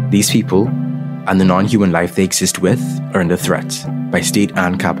 These people, and the non-human life they exist with, are under threat by state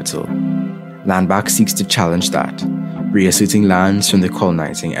and capital. Land back seeks to challenge that, reasserting lands from the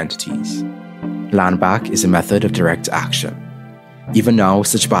colonizing entities. Land back is a method of direct action. Even now,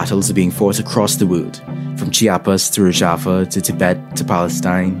 such battles are being fought across the world, from Chiapas to Rojava to Tibet to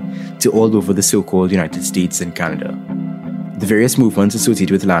Palestine to all over the so-called United States and Canada. The various movements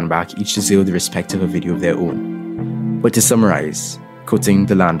associated with land back each deserve the respect of a video of their own. But to summarize, quoting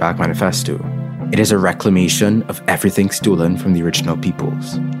the Land Back Manifesto, it is a reclamation of everything stolen from the original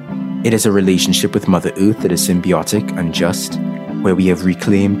peoples. It is a relationship with Mother Earth that is symbiotic and just, where we have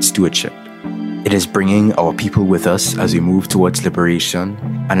reclaimed stewardship. It is bringing our people with us as we move towards liberation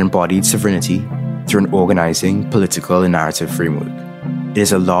and embodied sovereignty through an organizing, political, and narrative framework. It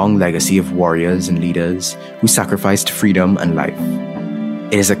is a long legacy of warriors and leaders who sacrificed freedom and life.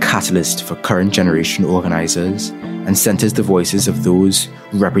 It is a catalyst for current generation organizers and centers the voices of those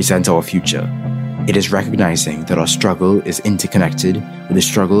who represent our future. It is recognizing that our struggle is interconnected with the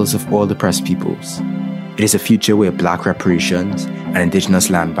struggles of all oppressed peoples. It is a future where Black reparations and Indigenous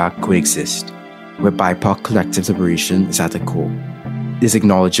land back coexist, where BIPOC collective liberation is at the core. It is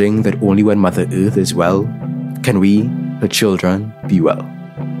acknowledging that only when Mother Earth is well, can we, her children, be well.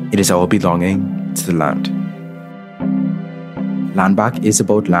 It is our belonging to the land. Land back is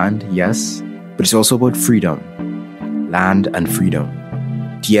about land, yes, but it's also about freedom. Land and freedom.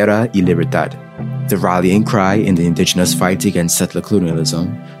 Tierra y libertad, the rallying cry in the indigenous fight against settler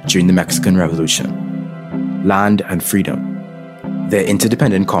colonialism during the Mexican Revolution. Land and freedom. They're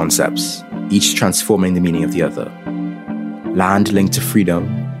interdependent concepts, each transforming the meaning of the other. Land linked to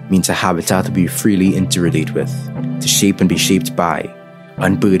freedom means a habitat to be freely interrelate with, to shape and be shaped by,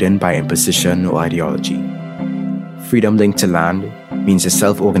 unburdened by imposition or ideology. Freedom linked to land means a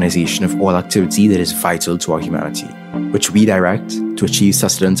self-organization of all activity that is vital to our humanity, which we direct to achieve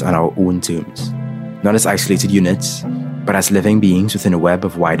sustenance on our own terms, not as isolated units, but as living beings within a web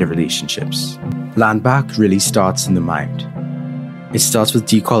of wider relationships. Land back really starts in the mind. It starts with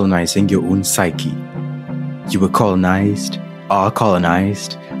decolonizing your own psyche. You were colonized, are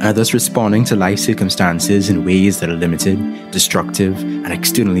colonized, and are thus responding to life circumstances in ways that are limited, destructive, and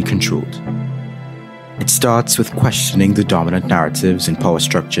externally controlled. It starts with questioning the dominant narratives and power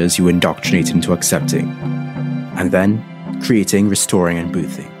structures you indoctrinate into accepting, and then creating, restoring, and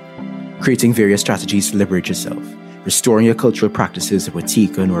birthing. Creating various strategies to liberate yourself, restoring your cultural practices that were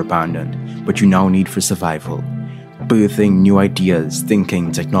taken or abandoned, but you now need for survival. Birthing new ideas,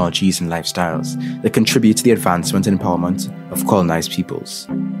 thinking, technologies, and lifestyles that contribute to the advancement and empowerment of colonized peoples.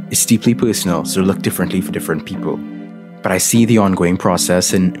 It's deeply personal, so it'll look differently for different people. But I see the ongoing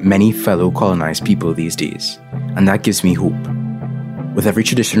process in many fellow colonized people these days, and that gives me hope. With every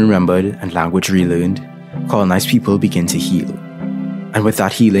tradition remembered and language relearned, colonized people begin to heal. And with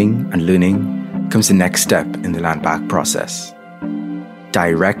that healing and learning comes the next step in the land back process.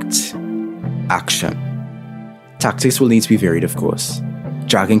 Direct action. Tactics will need to be varied, of course.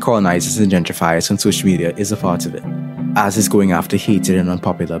 Dragging colonizers and gentrifiers on social media is a part of it, as is going after hated and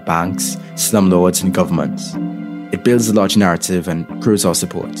unpopular banks, slumlords, and governments. It builds a large narrative and proves our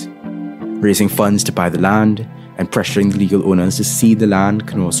support. Raising funds to buy the land and pressuring the legal owners to cede the land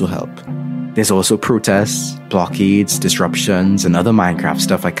can also help. There's also protests, blockades, disruptions, and other Minecraft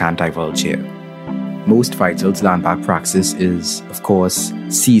stuff I can't divulge here. Most vital to land back praxis is, of course,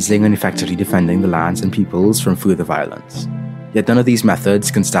 seizing and effectively defending the lands and peoples from further violence. Yet none of these methods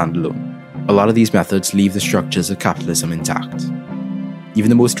can stand alone. A lot of these methods leave the structures of capitalism intact. Even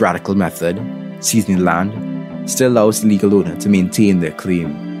the most radical method, seizing the land, still allows the legal owner to maintain their claim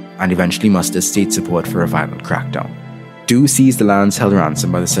and eventually muster state support for a violent crackdown. Do seize the lands held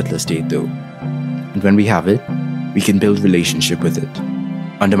ransom by the settler state though, and when we have it, we can build relationship with it,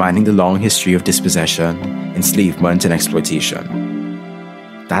 undermining the long history of dispossession, enslavement, and exploitation.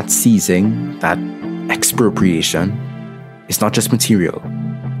 That seizing, that expropriation, is not just material,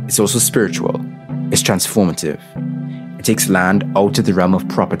 it's also spiritual, it's transformative. It takes land out of the realm of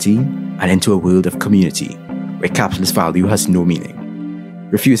property and into a world of community, where capitalist value has no meaning.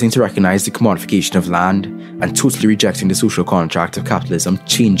 Refusing to recognize the commodification of land and totally rejecting the social contract of capitalism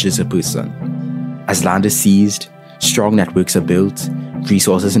changes a person. As land is seized, strong networks are built,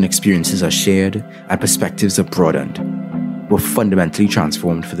 resources and experiences are shared, and perspectives are broadened. We're fundamentally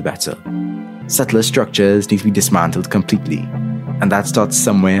transformed for the better. Settler structures need to be dismantled completely, and that starts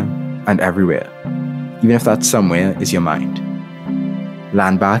somewhere and everywhere, even if that somewhere is your mind.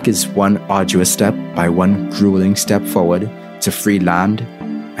 Land back is one arduous step by one grueling step forward to free land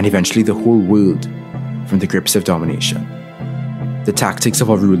and eventually the whole world from the grips of domination. The tactics of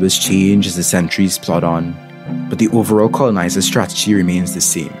our rulers change as the centuries plod on, but the overall colonizer strategy remains the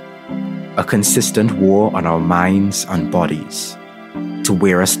same. A consistent war on our minds and bodies, to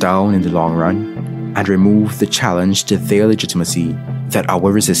wear us down in the long run and remove the challenge to their legitimacy that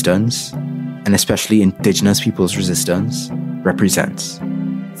our resistance, and especially indigenous people's resistance, represents.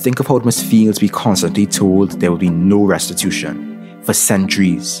 Think of how it must feel to be constantly told there will be no restitution for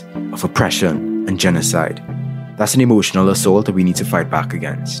centuries of oppression and genocide. That's an emotional assault that we need to fight back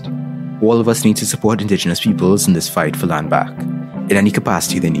against. All of us need to support indigenous peoples in this fight for land back, in any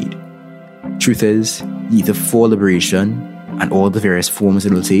capacity they need. Truth is, either for liberation and all the various forms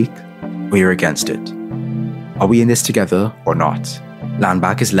it will take, or you're against it. Are we in this together or not? Land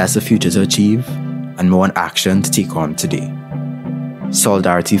back is less a future to achieve and more an action to take on today.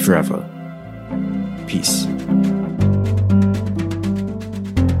 Solidarity forever. Peace.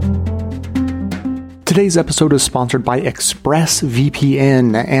 Today's episode is sponsored by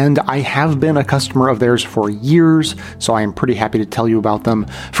ExpressVPN, and I have been a customer of theirs for years, so I am pretty happy to tell you about them.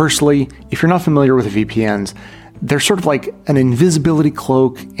 Firstly, if you're not familiar with VPNs, they're sort of like an invisibility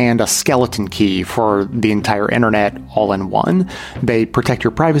cloak and a skeleton key for the entire internet all in one. They protect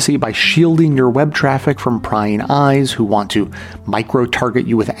your privacy by shielding your web traffic from prying eyes who want to micro-target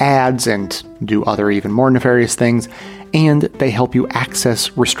you with ads and do other even more nefarious things. And they help you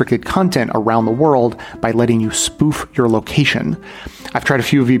access restricted content around the world by letting you spoof your location. I've tried a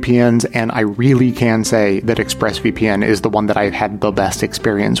few VPNs, and I really can say that ExpressVPN is the one that I've had the best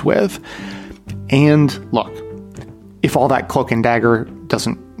experience with. And look, if all that cloak and dagger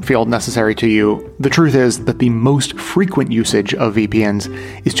doesn't feel necessary to you, the truth is that the most frequent usage of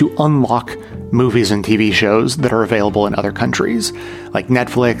VPNs is to unlock movies and TV shows that are available in other countries. Like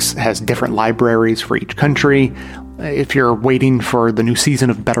Netflix has different libraries for each country. If you're waiting for the new season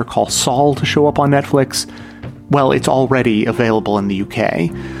of Better Call Saul to show up on Netflix, well, it's already available in the UK,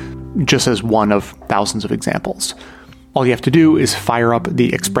 just as one of thousands of examples. All you have to do is fire up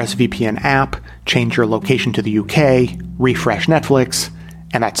the ExpressVPN app, change your location to the UK, refresh Netflix,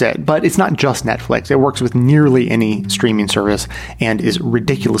 and that's it. But it's not just Netflix. It works with nearly any streaming service and is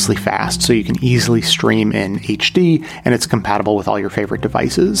ridiculously fast, so you can easily stream in HD, and it's compatible with all your favorite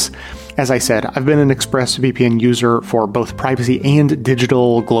devices. As I said, I've been an ExpressVPN user for both privacy and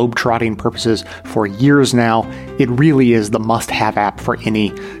digital globe-trotting purposes for years now. It really is the must-have app for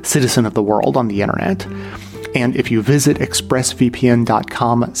any citizen of the world on the internet. And if you visit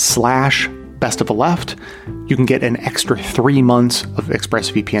expressvpn.com/bestoftheleft, you can get an extra 3 months of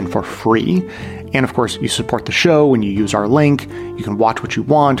ExpressVPN for free. And of course, you support the show when you use our link. You can watch what you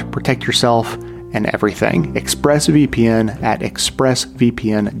want, protect yourself, and everything. ExpressVPN at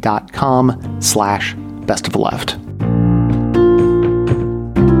expressvpn.com/bestoftheleft.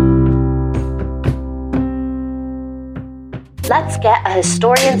 Let's get a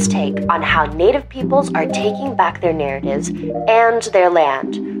historian's take on how Native peoples are taking back their narratives and their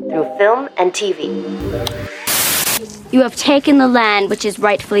land through film and TV. You have taken the land which is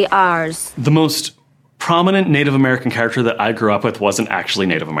rightfully ours. The most prominent Native American character that I grew up with wasn't actually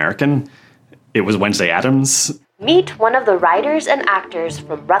Native American. It was Wednesday Addams. Meet one of the writers and actors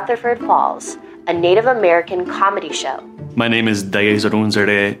from Rutherford Falls, a Native American comedy show. My name is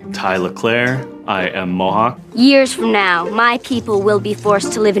Dayezarunzere Ty Leclerc. I am Mohawk. Years from now, my people will be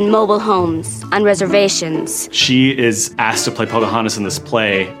forced to live in mobile homes, on reservations. She is asked to play Pocahontas in this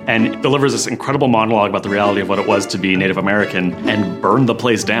play and delivers this incredible monologue about the reality of what it was to be Native American and burn the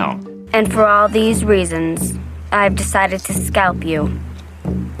place down. And for all these reasons, I've decided to scalp you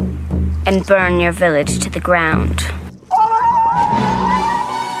and burn your village to the ground.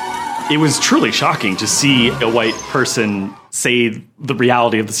 It was truly shocking to see a white person say the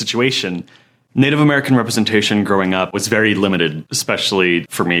reality of the situation. Native American representation growing up was very limited, especially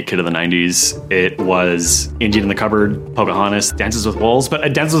for me, kid of the 90s. It was Indian in the Cupboard, Pocahontas, Dances with Wolves,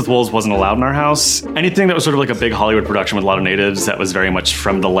 but Dances with Wolves wasn't allowed in our house. Anything that was sort of like a big Hollywood production with a lot of natives that was very much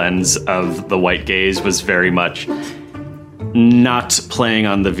from the lens of the white gaze was very much not playing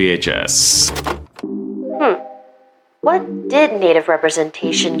on the VHS. What did Native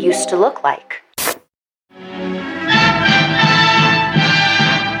representation used to look like?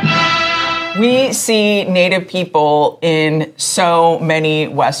 We see Native people in so many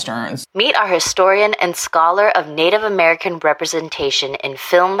Westerns. Meet our historian and scholar of Native American representation in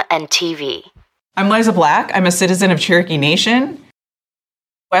film and TV. I'm Liza Black. I'm a citizen of Cherokee Nation.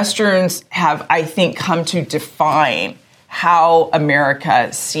 Westerns have, I think, come to define how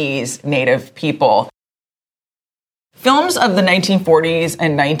America sees Native people. Films of the 1940s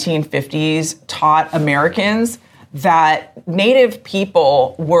and 1950s taught Americans that Native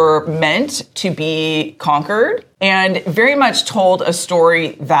people were meant to be conquered and very much told a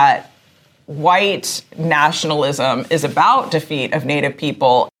story that white nationalism is about defeat of Native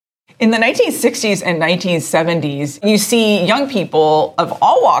people. In the 1960s and 1970s, you see young people of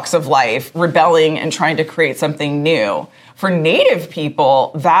all walks of life rebelling and trying to create something new. For Native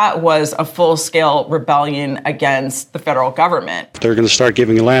people, that was a full-scale rebellion against the federal government. They're going to start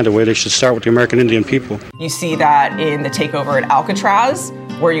giving land away. They should start with the American Indian people. You see that in the takeover at Alcatraz,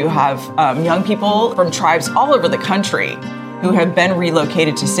 where you have young people from tribes all over the country who have been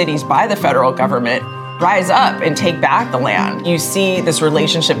relocated to cities by the federal government rise up and take back the land. You see this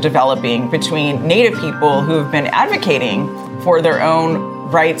relationship developing between Native people who have been advocating for their own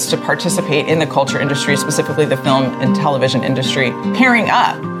rights to participate in the culture industry, specifically the film and television industry, pairing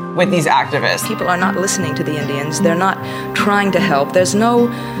up with these activists. People are not listening to the Indians. They're not trying to help. There's no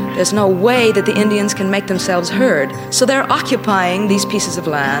way that the Indians can make themselves heard. So they're occupying these pieces of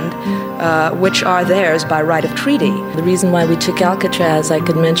land, which are theirs by right of treaty. The reason why we took Alcatraz, I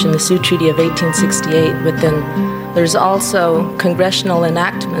could mention the Sioux Treaty of 1868, but then there's also congressional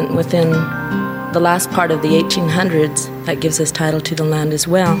enactment within the last part of the 1800s that gives us title to the land as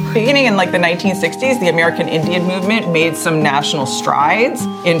well. Beginning in the 1960s, the American Indian movement made some national strides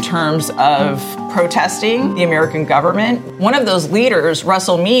in terms of protesting the American government. One of those leaders,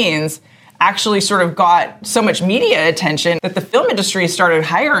 Russell Means, actually sort of got so much media attention that the film industry started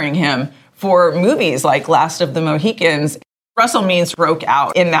hiring him for movies like Last of the Mohicans. Russell Means broke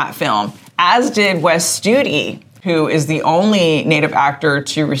out in that film, as did Wes Studi, who is the only Native actor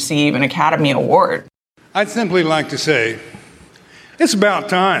to receive an Academy Award. I'd simply like to say It's about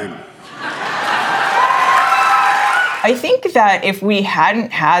time. I think that if we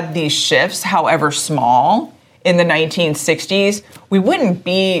hadn't had these shifts, however small, in the 1960s, we wouldn't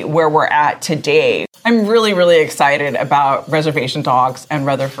be where we're at today. I'm really, really excited about Reservation Dogs and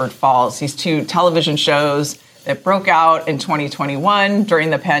Rutherford Falls, these two television shows that broke out in 2021 during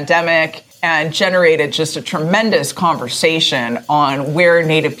the pandemic and generated just a tremendous conversation on where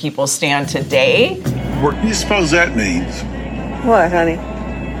Native people stand today. What do you suppose that means? What, honey?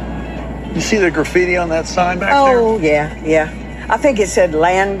 You see the graffiti on that sign back there? Oh, yeah. I think it said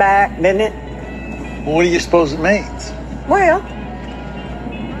land back, didn't it? Well, what do you suppose it means? Well,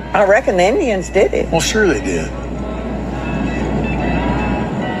 I reckon the Indians did it. Well, sure they did.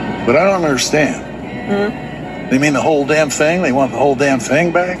 But I don't understand. They mean the whole damn thing? They want the whole damn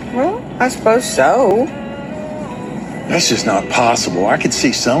thing back? Well, I suppose so. That's just not possible. I could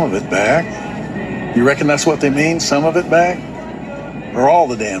see some of it back. You reckon that's what they mean, some of it back? Or all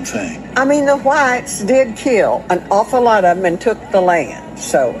the damn thing? I mean, the whites did kill an awful lot of them and took the land.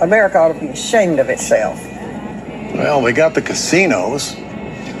 So America ought to be ashamed of itself. Well, they got the casinos.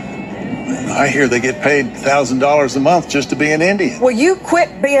 I hear they get paid $1,000 a month just to be an Indian. Will you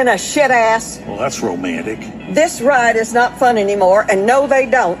quit being a shit ass? Well, that's romantic. This ride is not fun anymore, and no, they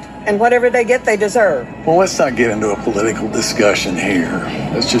don't. And whatever they get, they deserve. Well, let's not get into a political discussion here.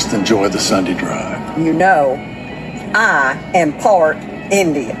 Let's just enjoy the Sunday drive. You know, I am part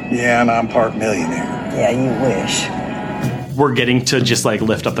Indian. Yeah, and I'm part millionaire. Yeah, you wish. We're getting to just like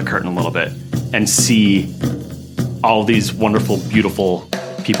lift up the curtain a little bit and see all these wonderful, beautiful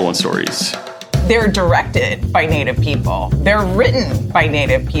people and stories. They're directed by Native people. They're written by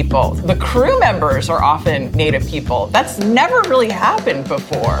Native people. The crew members are often Native people. That's never really happened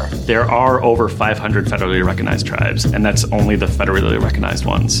before. There are over 500 federally recognized tribes, and that's only the federally recognized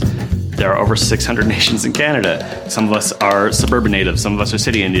ones. There are over 600 nations in Canada. Some of us are suburban natives, some of us are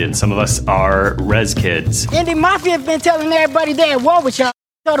city Indians, some of us are res kids. Indian Mafia have been telling everybody they're at war with y'all.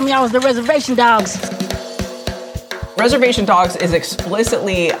 Told them y'all was the Reservation Dogs. Reservation Dogs is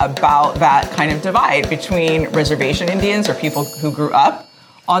explicitly about that kind of divide between reservation Indians, or people who grew up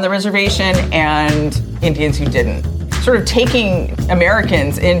on the reservation, and Indians who didn't. Sort of taking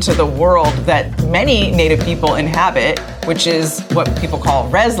Americans into the world that many Native people inhabit, which is what people call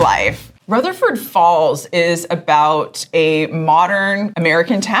res life. Rutherford Falls is about a modern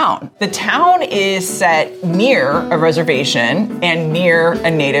American town. The town is set near a reservation and near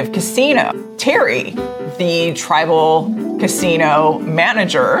a Native casino. Terry, the tribal casino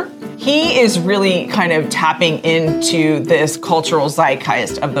manager, he is really kind of tapping into this cultural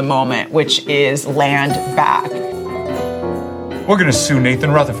zeitgeist of the moment, which is land back. We're going to sue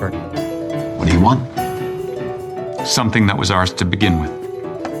Nathan Rutherford. What do you want? Something that was ours to begin with.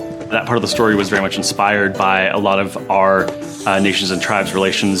 That part of the story was very much inspired by a lot of our nations and tribes'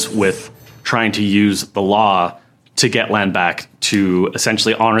 relations with trying to use the law to get land back, to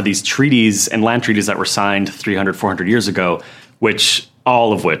essentially honor these treaties and land treaties that were signed 300, 400 years ago,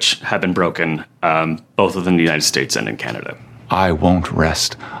 all of which have been broken, both within the United States and in Canada. I won't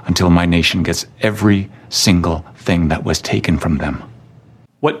rest until my nation gets every single thing that was taken from them.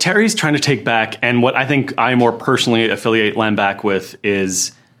 What Terry's trying to take back, and what I think I more personally affiliate land back with,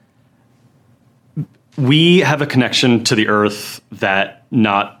 is we have a connection to the earth that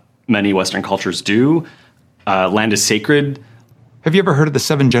not many Western cultures do. Land is sacred. Have you ever heard of the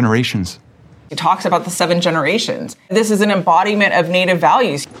 7 generations? He talks about the 7 generations. This is an embodiment of Native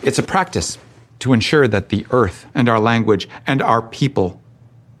values. It's a practice to ensure that the earth and our language and our people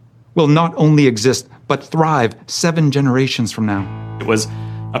will not only exist, but thrive 7 generations from now. It was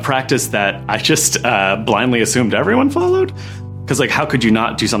a practice that I just blindly assumed everyone followed. Because, how could you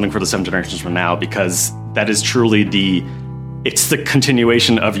not do something for the 7 generations from now? Because that is truly it's the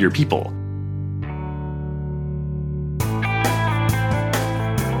continuation of your people.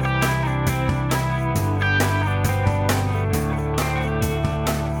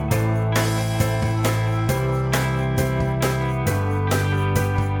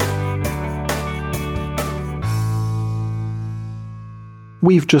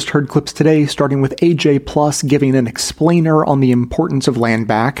 We've just heard clips today, starting with AJ Plus giving an explainer on the importance of land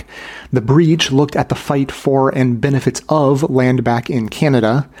back. The Breach looked at the fight for and benefits of land back in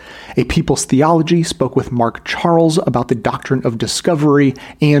Canada. A People's Theology spoke with Mark Charles about the doctrine of discovery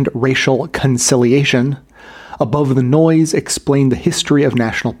and racial conciliation. Above the Noise explained the history of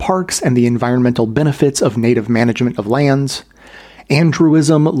national parks and the environmental benefits of native management of lands.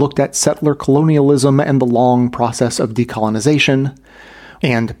 Andrewism looked at settler colonialism and the long process of decolonization.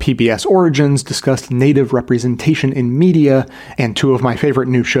 And PBS Origins discussed Native representation in media, and two of my favorite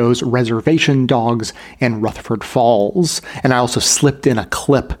new shows, Reservation Dogs and Rutherford Falls. And I also slipped in a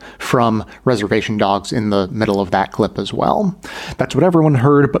clip from Reservation Dogs in the middle of that clip as well. That's what everyone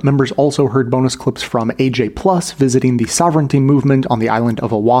heard, but members also heard bonus clips from AJ Plus visiting the sovereignty movement on the island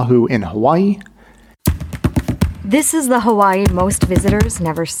of Oahu in Hawaii. This is the Hawaii most visitors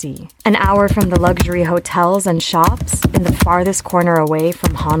never see. An hour from the luxury hotels and shops in the farthest corner away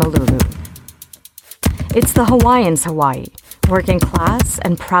from Honolulu. It's the Hawaiians' Hawaii, working class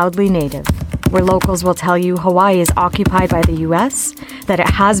and proudly native, where locals will tell you Hawaii is occupied by the U.S., that it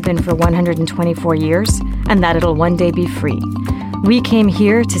has been for 124 years, and that it'll one day be free. We came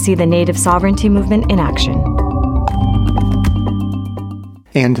here to see the native sovereignty movement in action.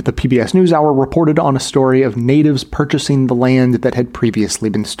 And the PBS NewsHour reported on a story of natives purchasing the land that had previously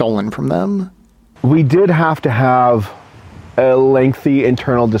been stolen from them. We did have to have a lengthy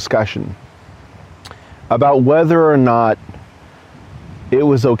internal discussion about whether or not it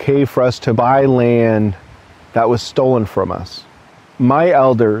was okay for us to buy land that was stolen from us. My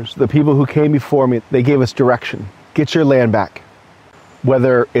elders, the people who came before me, they gave us direction. Get your land back.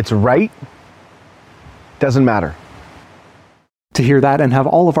 Whether it's right, doesn't matter. To hear that and have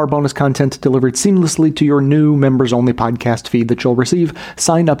all of our bonus content delivered seamlessly to your new members-only podcast feed that you'll receive,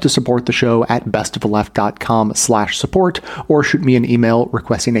 sign up to support the show at bestoftheleft.com/support, or shoot me an email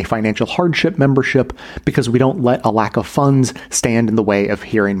requesting a financial hardship membership, because we don't let a lack of funds stand in the way of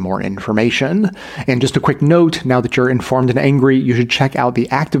hearing more information. And just a quick note, now that you're informed and angry, you should check out the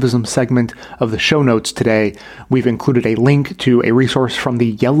activism segment of the show notes today. We've included a link to a resource from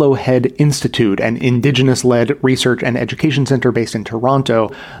the Yellowhead Institute, an Indigenous-led research and education center based in Toronto.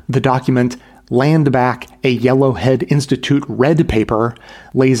 The document Land Back, a Yellowhead Institute Red Paper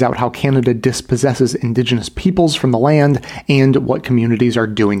lays out how Canada dispossesses Indigenous peoples from the land and what communities are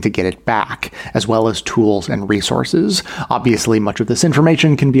doing to get it back, as well as tools and resources. Obviously, much of this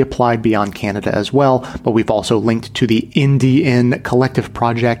information can be applied beyond Canada as well, but we've also linked to the Indian collective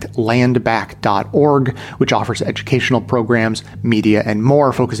project landback.org, which offers educational programs, media, and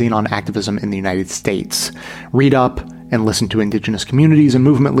more focusing on activism in the United States. Read up and listen to Indigenous communities and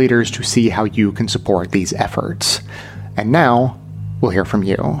movement leaders to see how you can support these efforts. And now, we'll hear from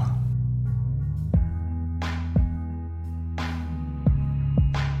you.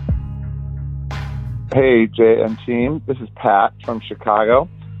 Hey, Jay and team. This is Pat from Chicago.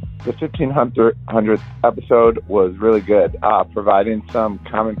 The 1500th episode was really good, providing some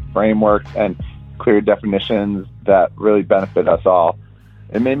common framework and clear definitions that really benefit us all.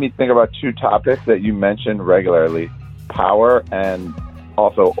 It made me think about two topics that you mentioned regularly: power and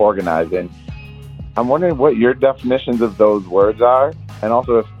also organizing. I'm wondering what your definitions of those words are, and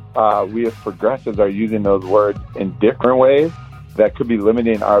also if we as progressives are using those words in different ways that could be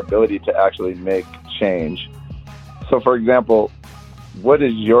limiting our ability to actually make change. So, for example, what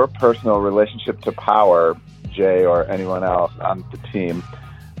is your personal relationship to power, Jay, or anyone else on the team?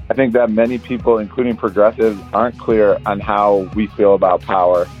 I think that many people, including progressives, aren't clear on how we feel about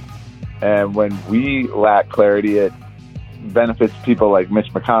power. And when we lack clarity, it benefits people like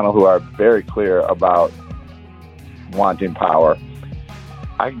Mitch McConnell, who are very clear about wanting power.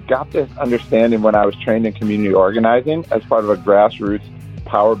 I got this understanding when I was trained in community organizing as part of a grassroots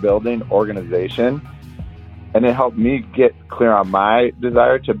power building organization. And it helped me get clear on my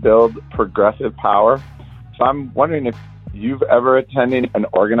desire to build progressive power. So I'm wondering if you've ever attended an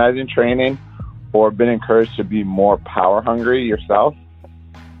organizing training or been encouraged to be more power hungry yourself.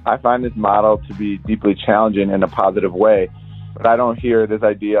 I find this model to be deeply challenging in a positive way, but I don't hear this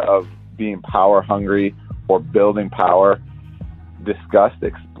idea of being power hungry or building power discussed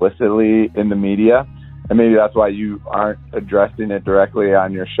explicitly in the media. And maybe that's why you aren't addressing it directly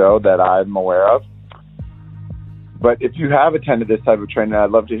on your show that I'm aware of. But if you have attended this type of training, I'd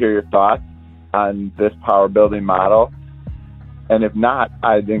love to hear your thoughts on this power building model. And if not,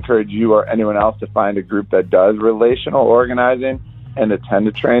 I'd encourage you or anyone else to find a group that does relational organizing and attend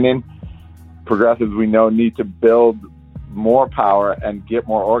a training. Progressives, we know, need to build more power and get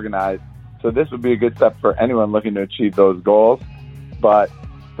more organized. So this would be a good step for anyone looking to achieve those goals. But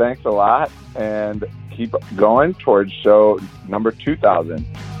thanks a lot, and keep going towards show number 2000.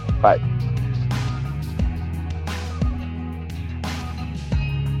 Bye.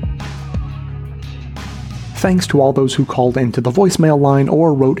 Thanks to all those who called into the voicemail line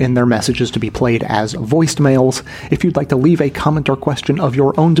or wrote in their messages to be played as voiced mails. If you'd like to leave a comment or question of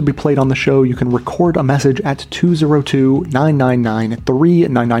your own to be played on the show, you can record a message at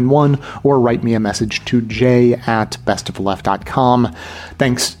 202-999-3991 or write me a message to j@bestoftheleft.com.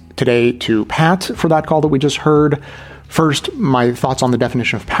 Thanks today to Pat for that call that we just heard. First, my thoughts on the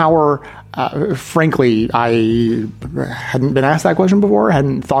definition of power. Frankly, I hadn't been asked that question before,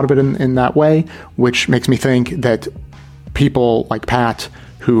 hadn't thought of it in that way, which makes me think that people like Pat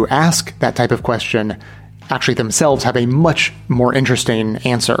who ask that type of question actually themselves have a much more interesting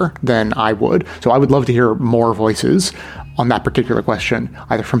answer than I would. So I would love to hear more voices on that particular question,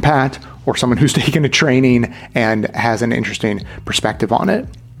 either from Pat or someone who's taken a training and has an interesting perspective on it.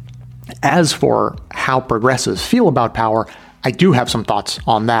 As for how progressives feel about power, I do have some thoughts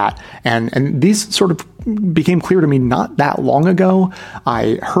on that. And these sort of became clear to me not that long ago.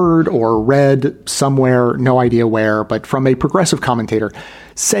 I heard or read somewhere, no idea where, but from a progressive commentator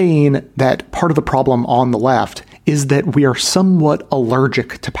saying that part of the problem on the left is that we are somewhat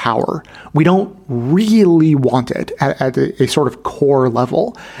allergic to power. We don't really want it at a sort of core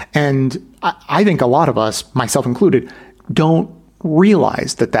level. And I think a lot of us, myself included, don't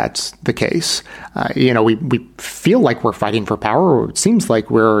realize that that's the case. We feel like we're fighting for power, or it seems like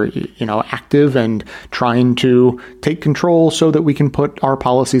we're, active and trying to take control so that we can put our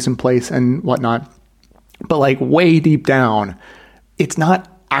policies in place and whatnot. But like way deep down, it's not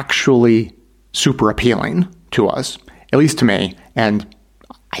actually super appealing to us, at least to me. And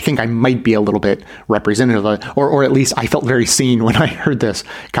I think I might be a little bit representative of, or at least I felt very seen when I heard this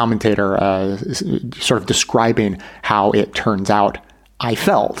commentator sort of describing how it turns out I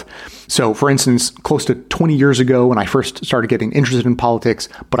felt. So, for instance, close to 20 years ago when I first started getting interested in politics,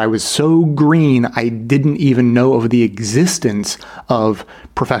 but I was so green I didn't even know of the existence of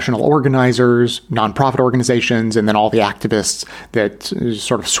professional organizers, nonprofit organizations, and then all the activists that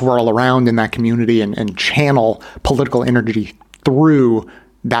sort of swirl around in that community and channel political energy through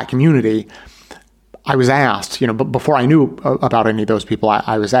that community. I was asked, but before I knew about any of those people,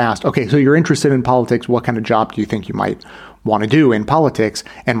 I was asked, okay, so you're interested in politics. What kind of job do you think you might want to do in politics?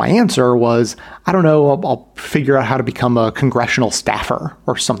 And my answer was, I don't know, I'll figure out how to become a congressional staffer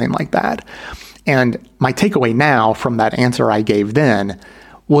or something like that. And my takeaway now from that answer I gave then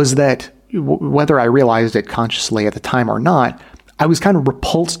was that whether I realized it consciously at the time or not, I was kind of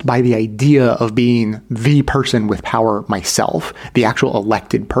repulsed by the idea of being the person with power myself, the actual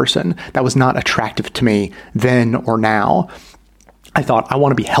elected person. That was not attractive to me then or now. I thought, I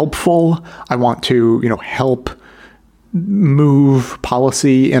want to be helpful. I want to, help move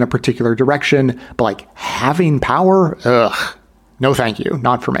policy in a particular direction. But like having power, no thank you,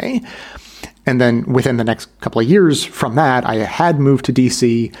 not for me. And then within the next couple of years from that, I had moved to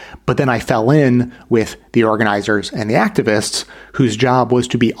DC, but then I fell in with the organizers and the activists whose job was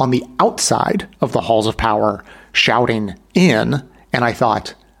to be on the outside of the halls of power, shouting in. And I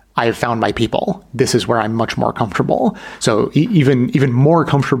thought, I have found my people. This is where I'm much more comfortable. So even more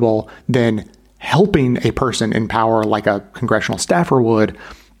comfortable than helping a person in power like a congressional staffer would.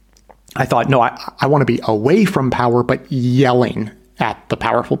 I thought, no, I want to be away from power, but yelling at the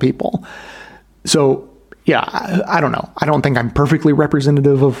powerful people. So, yeah, I don't know. I don't think I'm perfectly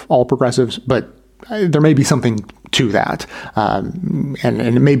representative of all progressives, but there may be something to that. And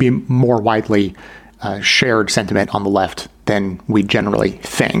it may be more widely shared sentiment on the left than we generally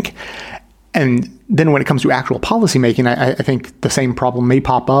think. And then when it comes to actual policymaking, I think the same problem may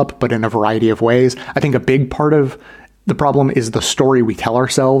pop up, but in a variety of ways. I think a big part of the problem is the story we tell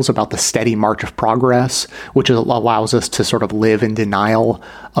ourselves about the steady march of progress, which allows us to sort of live in denial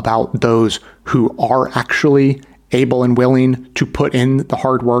about those who are actually able and willing to put in the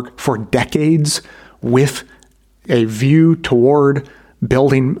hard work for decades with a view toward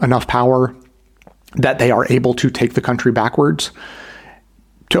building enough power that they are able to take the country backwards.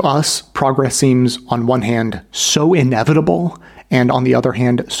 To us, progress seems, on one hand, so inevitable, and on the other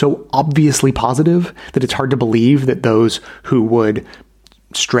hand, so obviously positive that it's hard to believe that those who would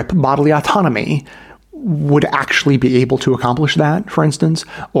strip bodily autonomy would actually be able to accomplish that, for instance,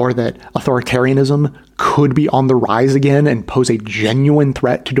 or that authoritarianism could be on the rise again and pose a genuine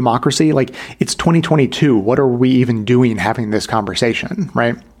threat to democracy. Like, it's 2022. What are we even doing having this conversation,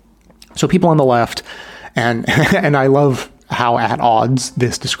 right? So people on the left, and I love how at odds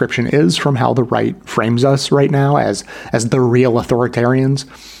this description is from how the right frames us right now as the real authoritarians.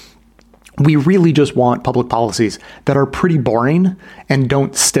 We really just want public policies that are pretty boring and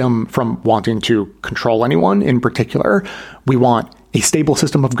don't stem from wanting to control anyone in particular. We want a stable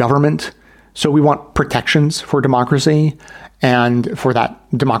system of government. So we want protections for democracy and for that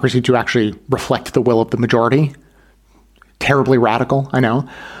democracy to actually reflect the will of the majority. Terribly radical, I know.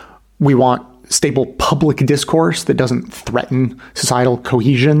 We want stable public discourse that doesn't threaten societal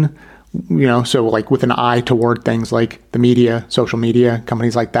cohesion, so like with an eye toward things like the media, social media,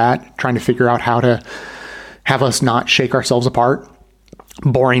 companies like that, trying to figure out how to have us not shake ourselves apart.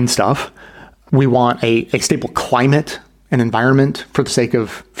 Boring stuff. We want a stable climate and environment for the sake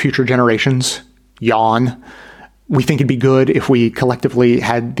of future generations. Yawn. We think it'd be good if we collectively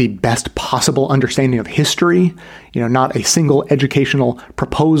had the best possible understanding of history. Not a single educational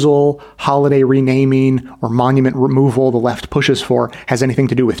proposal, holiday renaming, or monument removal the left pushes for has anything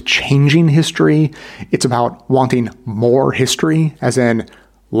to do with changing history. It's about wanting more history, as in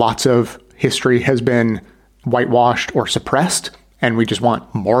lots of history has been whitewashed or suppressed, and we just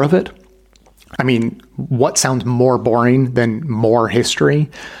want more of it. I mean, what sounds more boring than more history?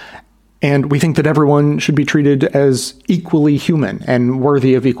 And we think that everyone should be treated as equally human and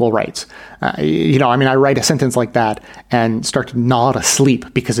worthy of equal rights. I write a sentence like that and start to nod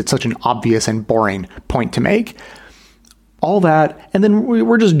asleep because it's such an obvious and boring point to make. All that, and then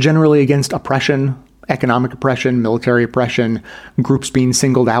we're just generally against oppression, economic oppression, military oppression, groups being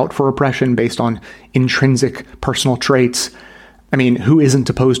singled out for oppression based on intrinsic personal traits. I mean, who isn't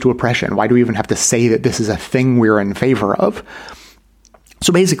opposed to oppression? Why do we even have to say that this is a thing we're in favor of?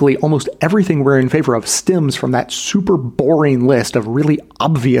 So basically, almost everything we're in favor of stems from that super boring list of really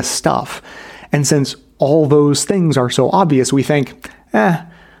obvious stuff. And since all those things are so obvious, we think,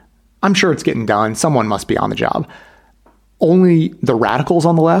 I'm sure it's getting done. Someone must be on the job. Only the radicals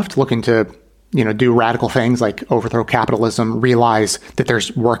on the left looking to, do radical things like overthrow capitalism, realize that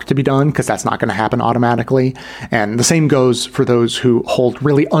there's work to be done because that's not going to happen automatically. And the same goes for those who hold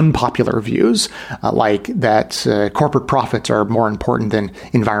really unpopular views, like that corporate profits are more important than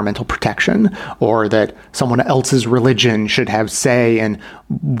environmental protection, or that someone else's religion should have say in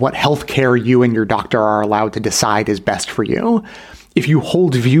what healthcare you and your doctor are allowed to decide is best for you. If you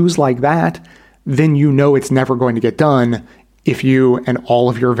hold views like that, then it's never going to get done if you and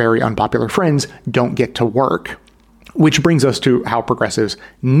all of your very unpopular friends don't get to work. Which brings us to how progressives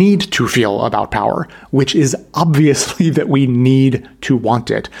need to feel about power, which is obviously that we need to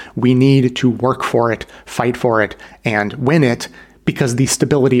want it. We need to work for it, fight for it, and win it, because the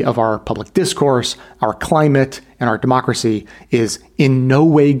stability of our public discourse, our climate, and our democracy is in no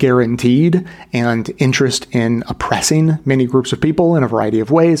way guaranteed, and interest in oppressing many groups of people in a variety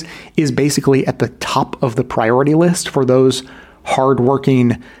of ways is basically at the top of the priority list for those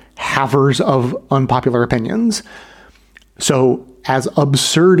hardworking havers of unpopular opinions. So, as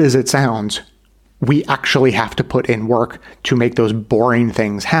absurd as it sounds, we actually have to put in work to make those boring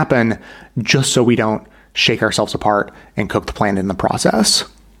things happen, just so we don't shake ourselves apart and cook the planet in the process.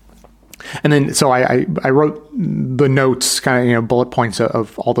 And then, so I wrote the notes, kind of, bullet points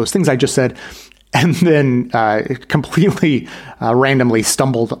of all those things I just said, and then completely randomly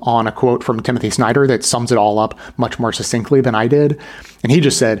stumbled on a quote from Timothy Snyder that sums it all up much more succinctly than I did. And he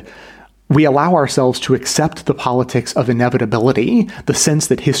just said, "We allow ourselves to accept the politics of inevitability, the sense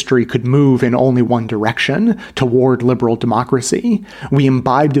that history could move in only one direction, toward liberal democracy. We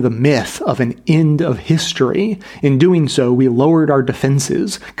imbibed the myth of an end of history. In doing so, we lowered our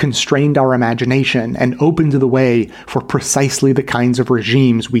defenses, constrained our imagination, and opened the way for precisely the kinds of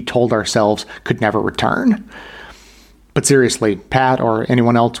regimes we told ourselves could never return." But seriously, Pat or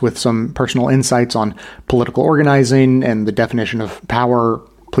anyone else with some personal insights on political organizing and the definition of power,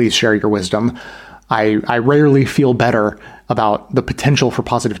 please share your wisdom. I rarely feel better about the potential for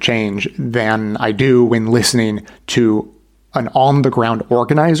positive change than I do when listening to an on-the-ground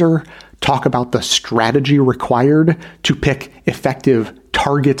organizer talk about the strategy required to pick effective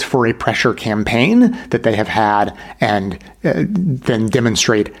targets for a pressure campaign that they have had, and then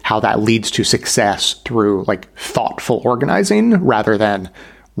demonstrate how that leads to success through thoughtful organizing rather than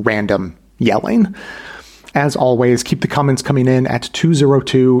random yelling. As always, keep the comments coming in at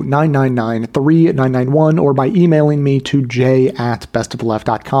 202-999-3991 or by emailing me to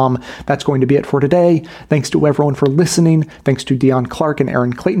j@bestoftheleft.com. That's going to be it for today. Thanks to everyone for listening. Thanks to Dion Clark and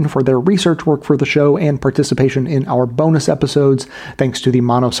Aaron Clayton for their research work for the show and participation in our bonus episodes. Thanks to the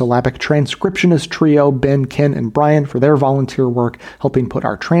monosyllabic transcriptionist trio, Ben, Ken, and Brian, for their volunteer work helping put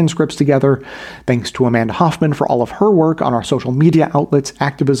our transcripts together. Thanks to Amanda Hoffman for all of her work on our social media outlets,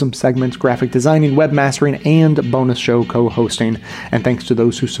 activism segments, graphic designing, webmastering, and bonus show co-hosting. And thanks to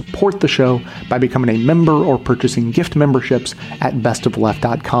those who support the show by becoming a member or purchasing gift memberships at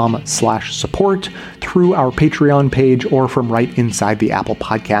bestoftheleft.com/support through our Patreon page or from right inside the Apple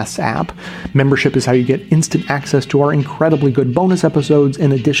Podcasts app. Membership is how you get instant access to our incredibly good bonus episodes,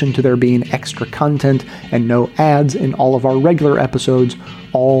 in addition to there being extra content and no ads in all of our regular episodes,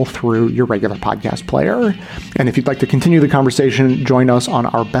 all through your regular podcast player. And if you'd like to continue the conversation, join us on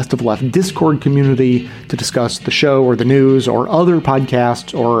our Best of Left Discord community to discuss the show or the news or other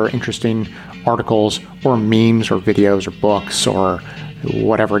podcasts or interesting articles or memes or videos or books or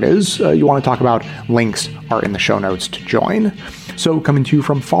whatever it is you want to talk about. Links are in the show notes to join. So, coming to you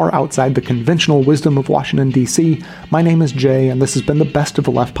from far outside the conventional wisdom of Washington, D.C., my name is Jay, and this has been the Best of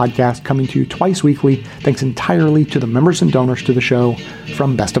the Left podcast, coming to you twice weekly, thanks entirely to the members and donors to the show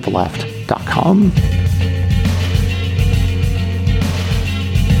from bestoftheleft.com.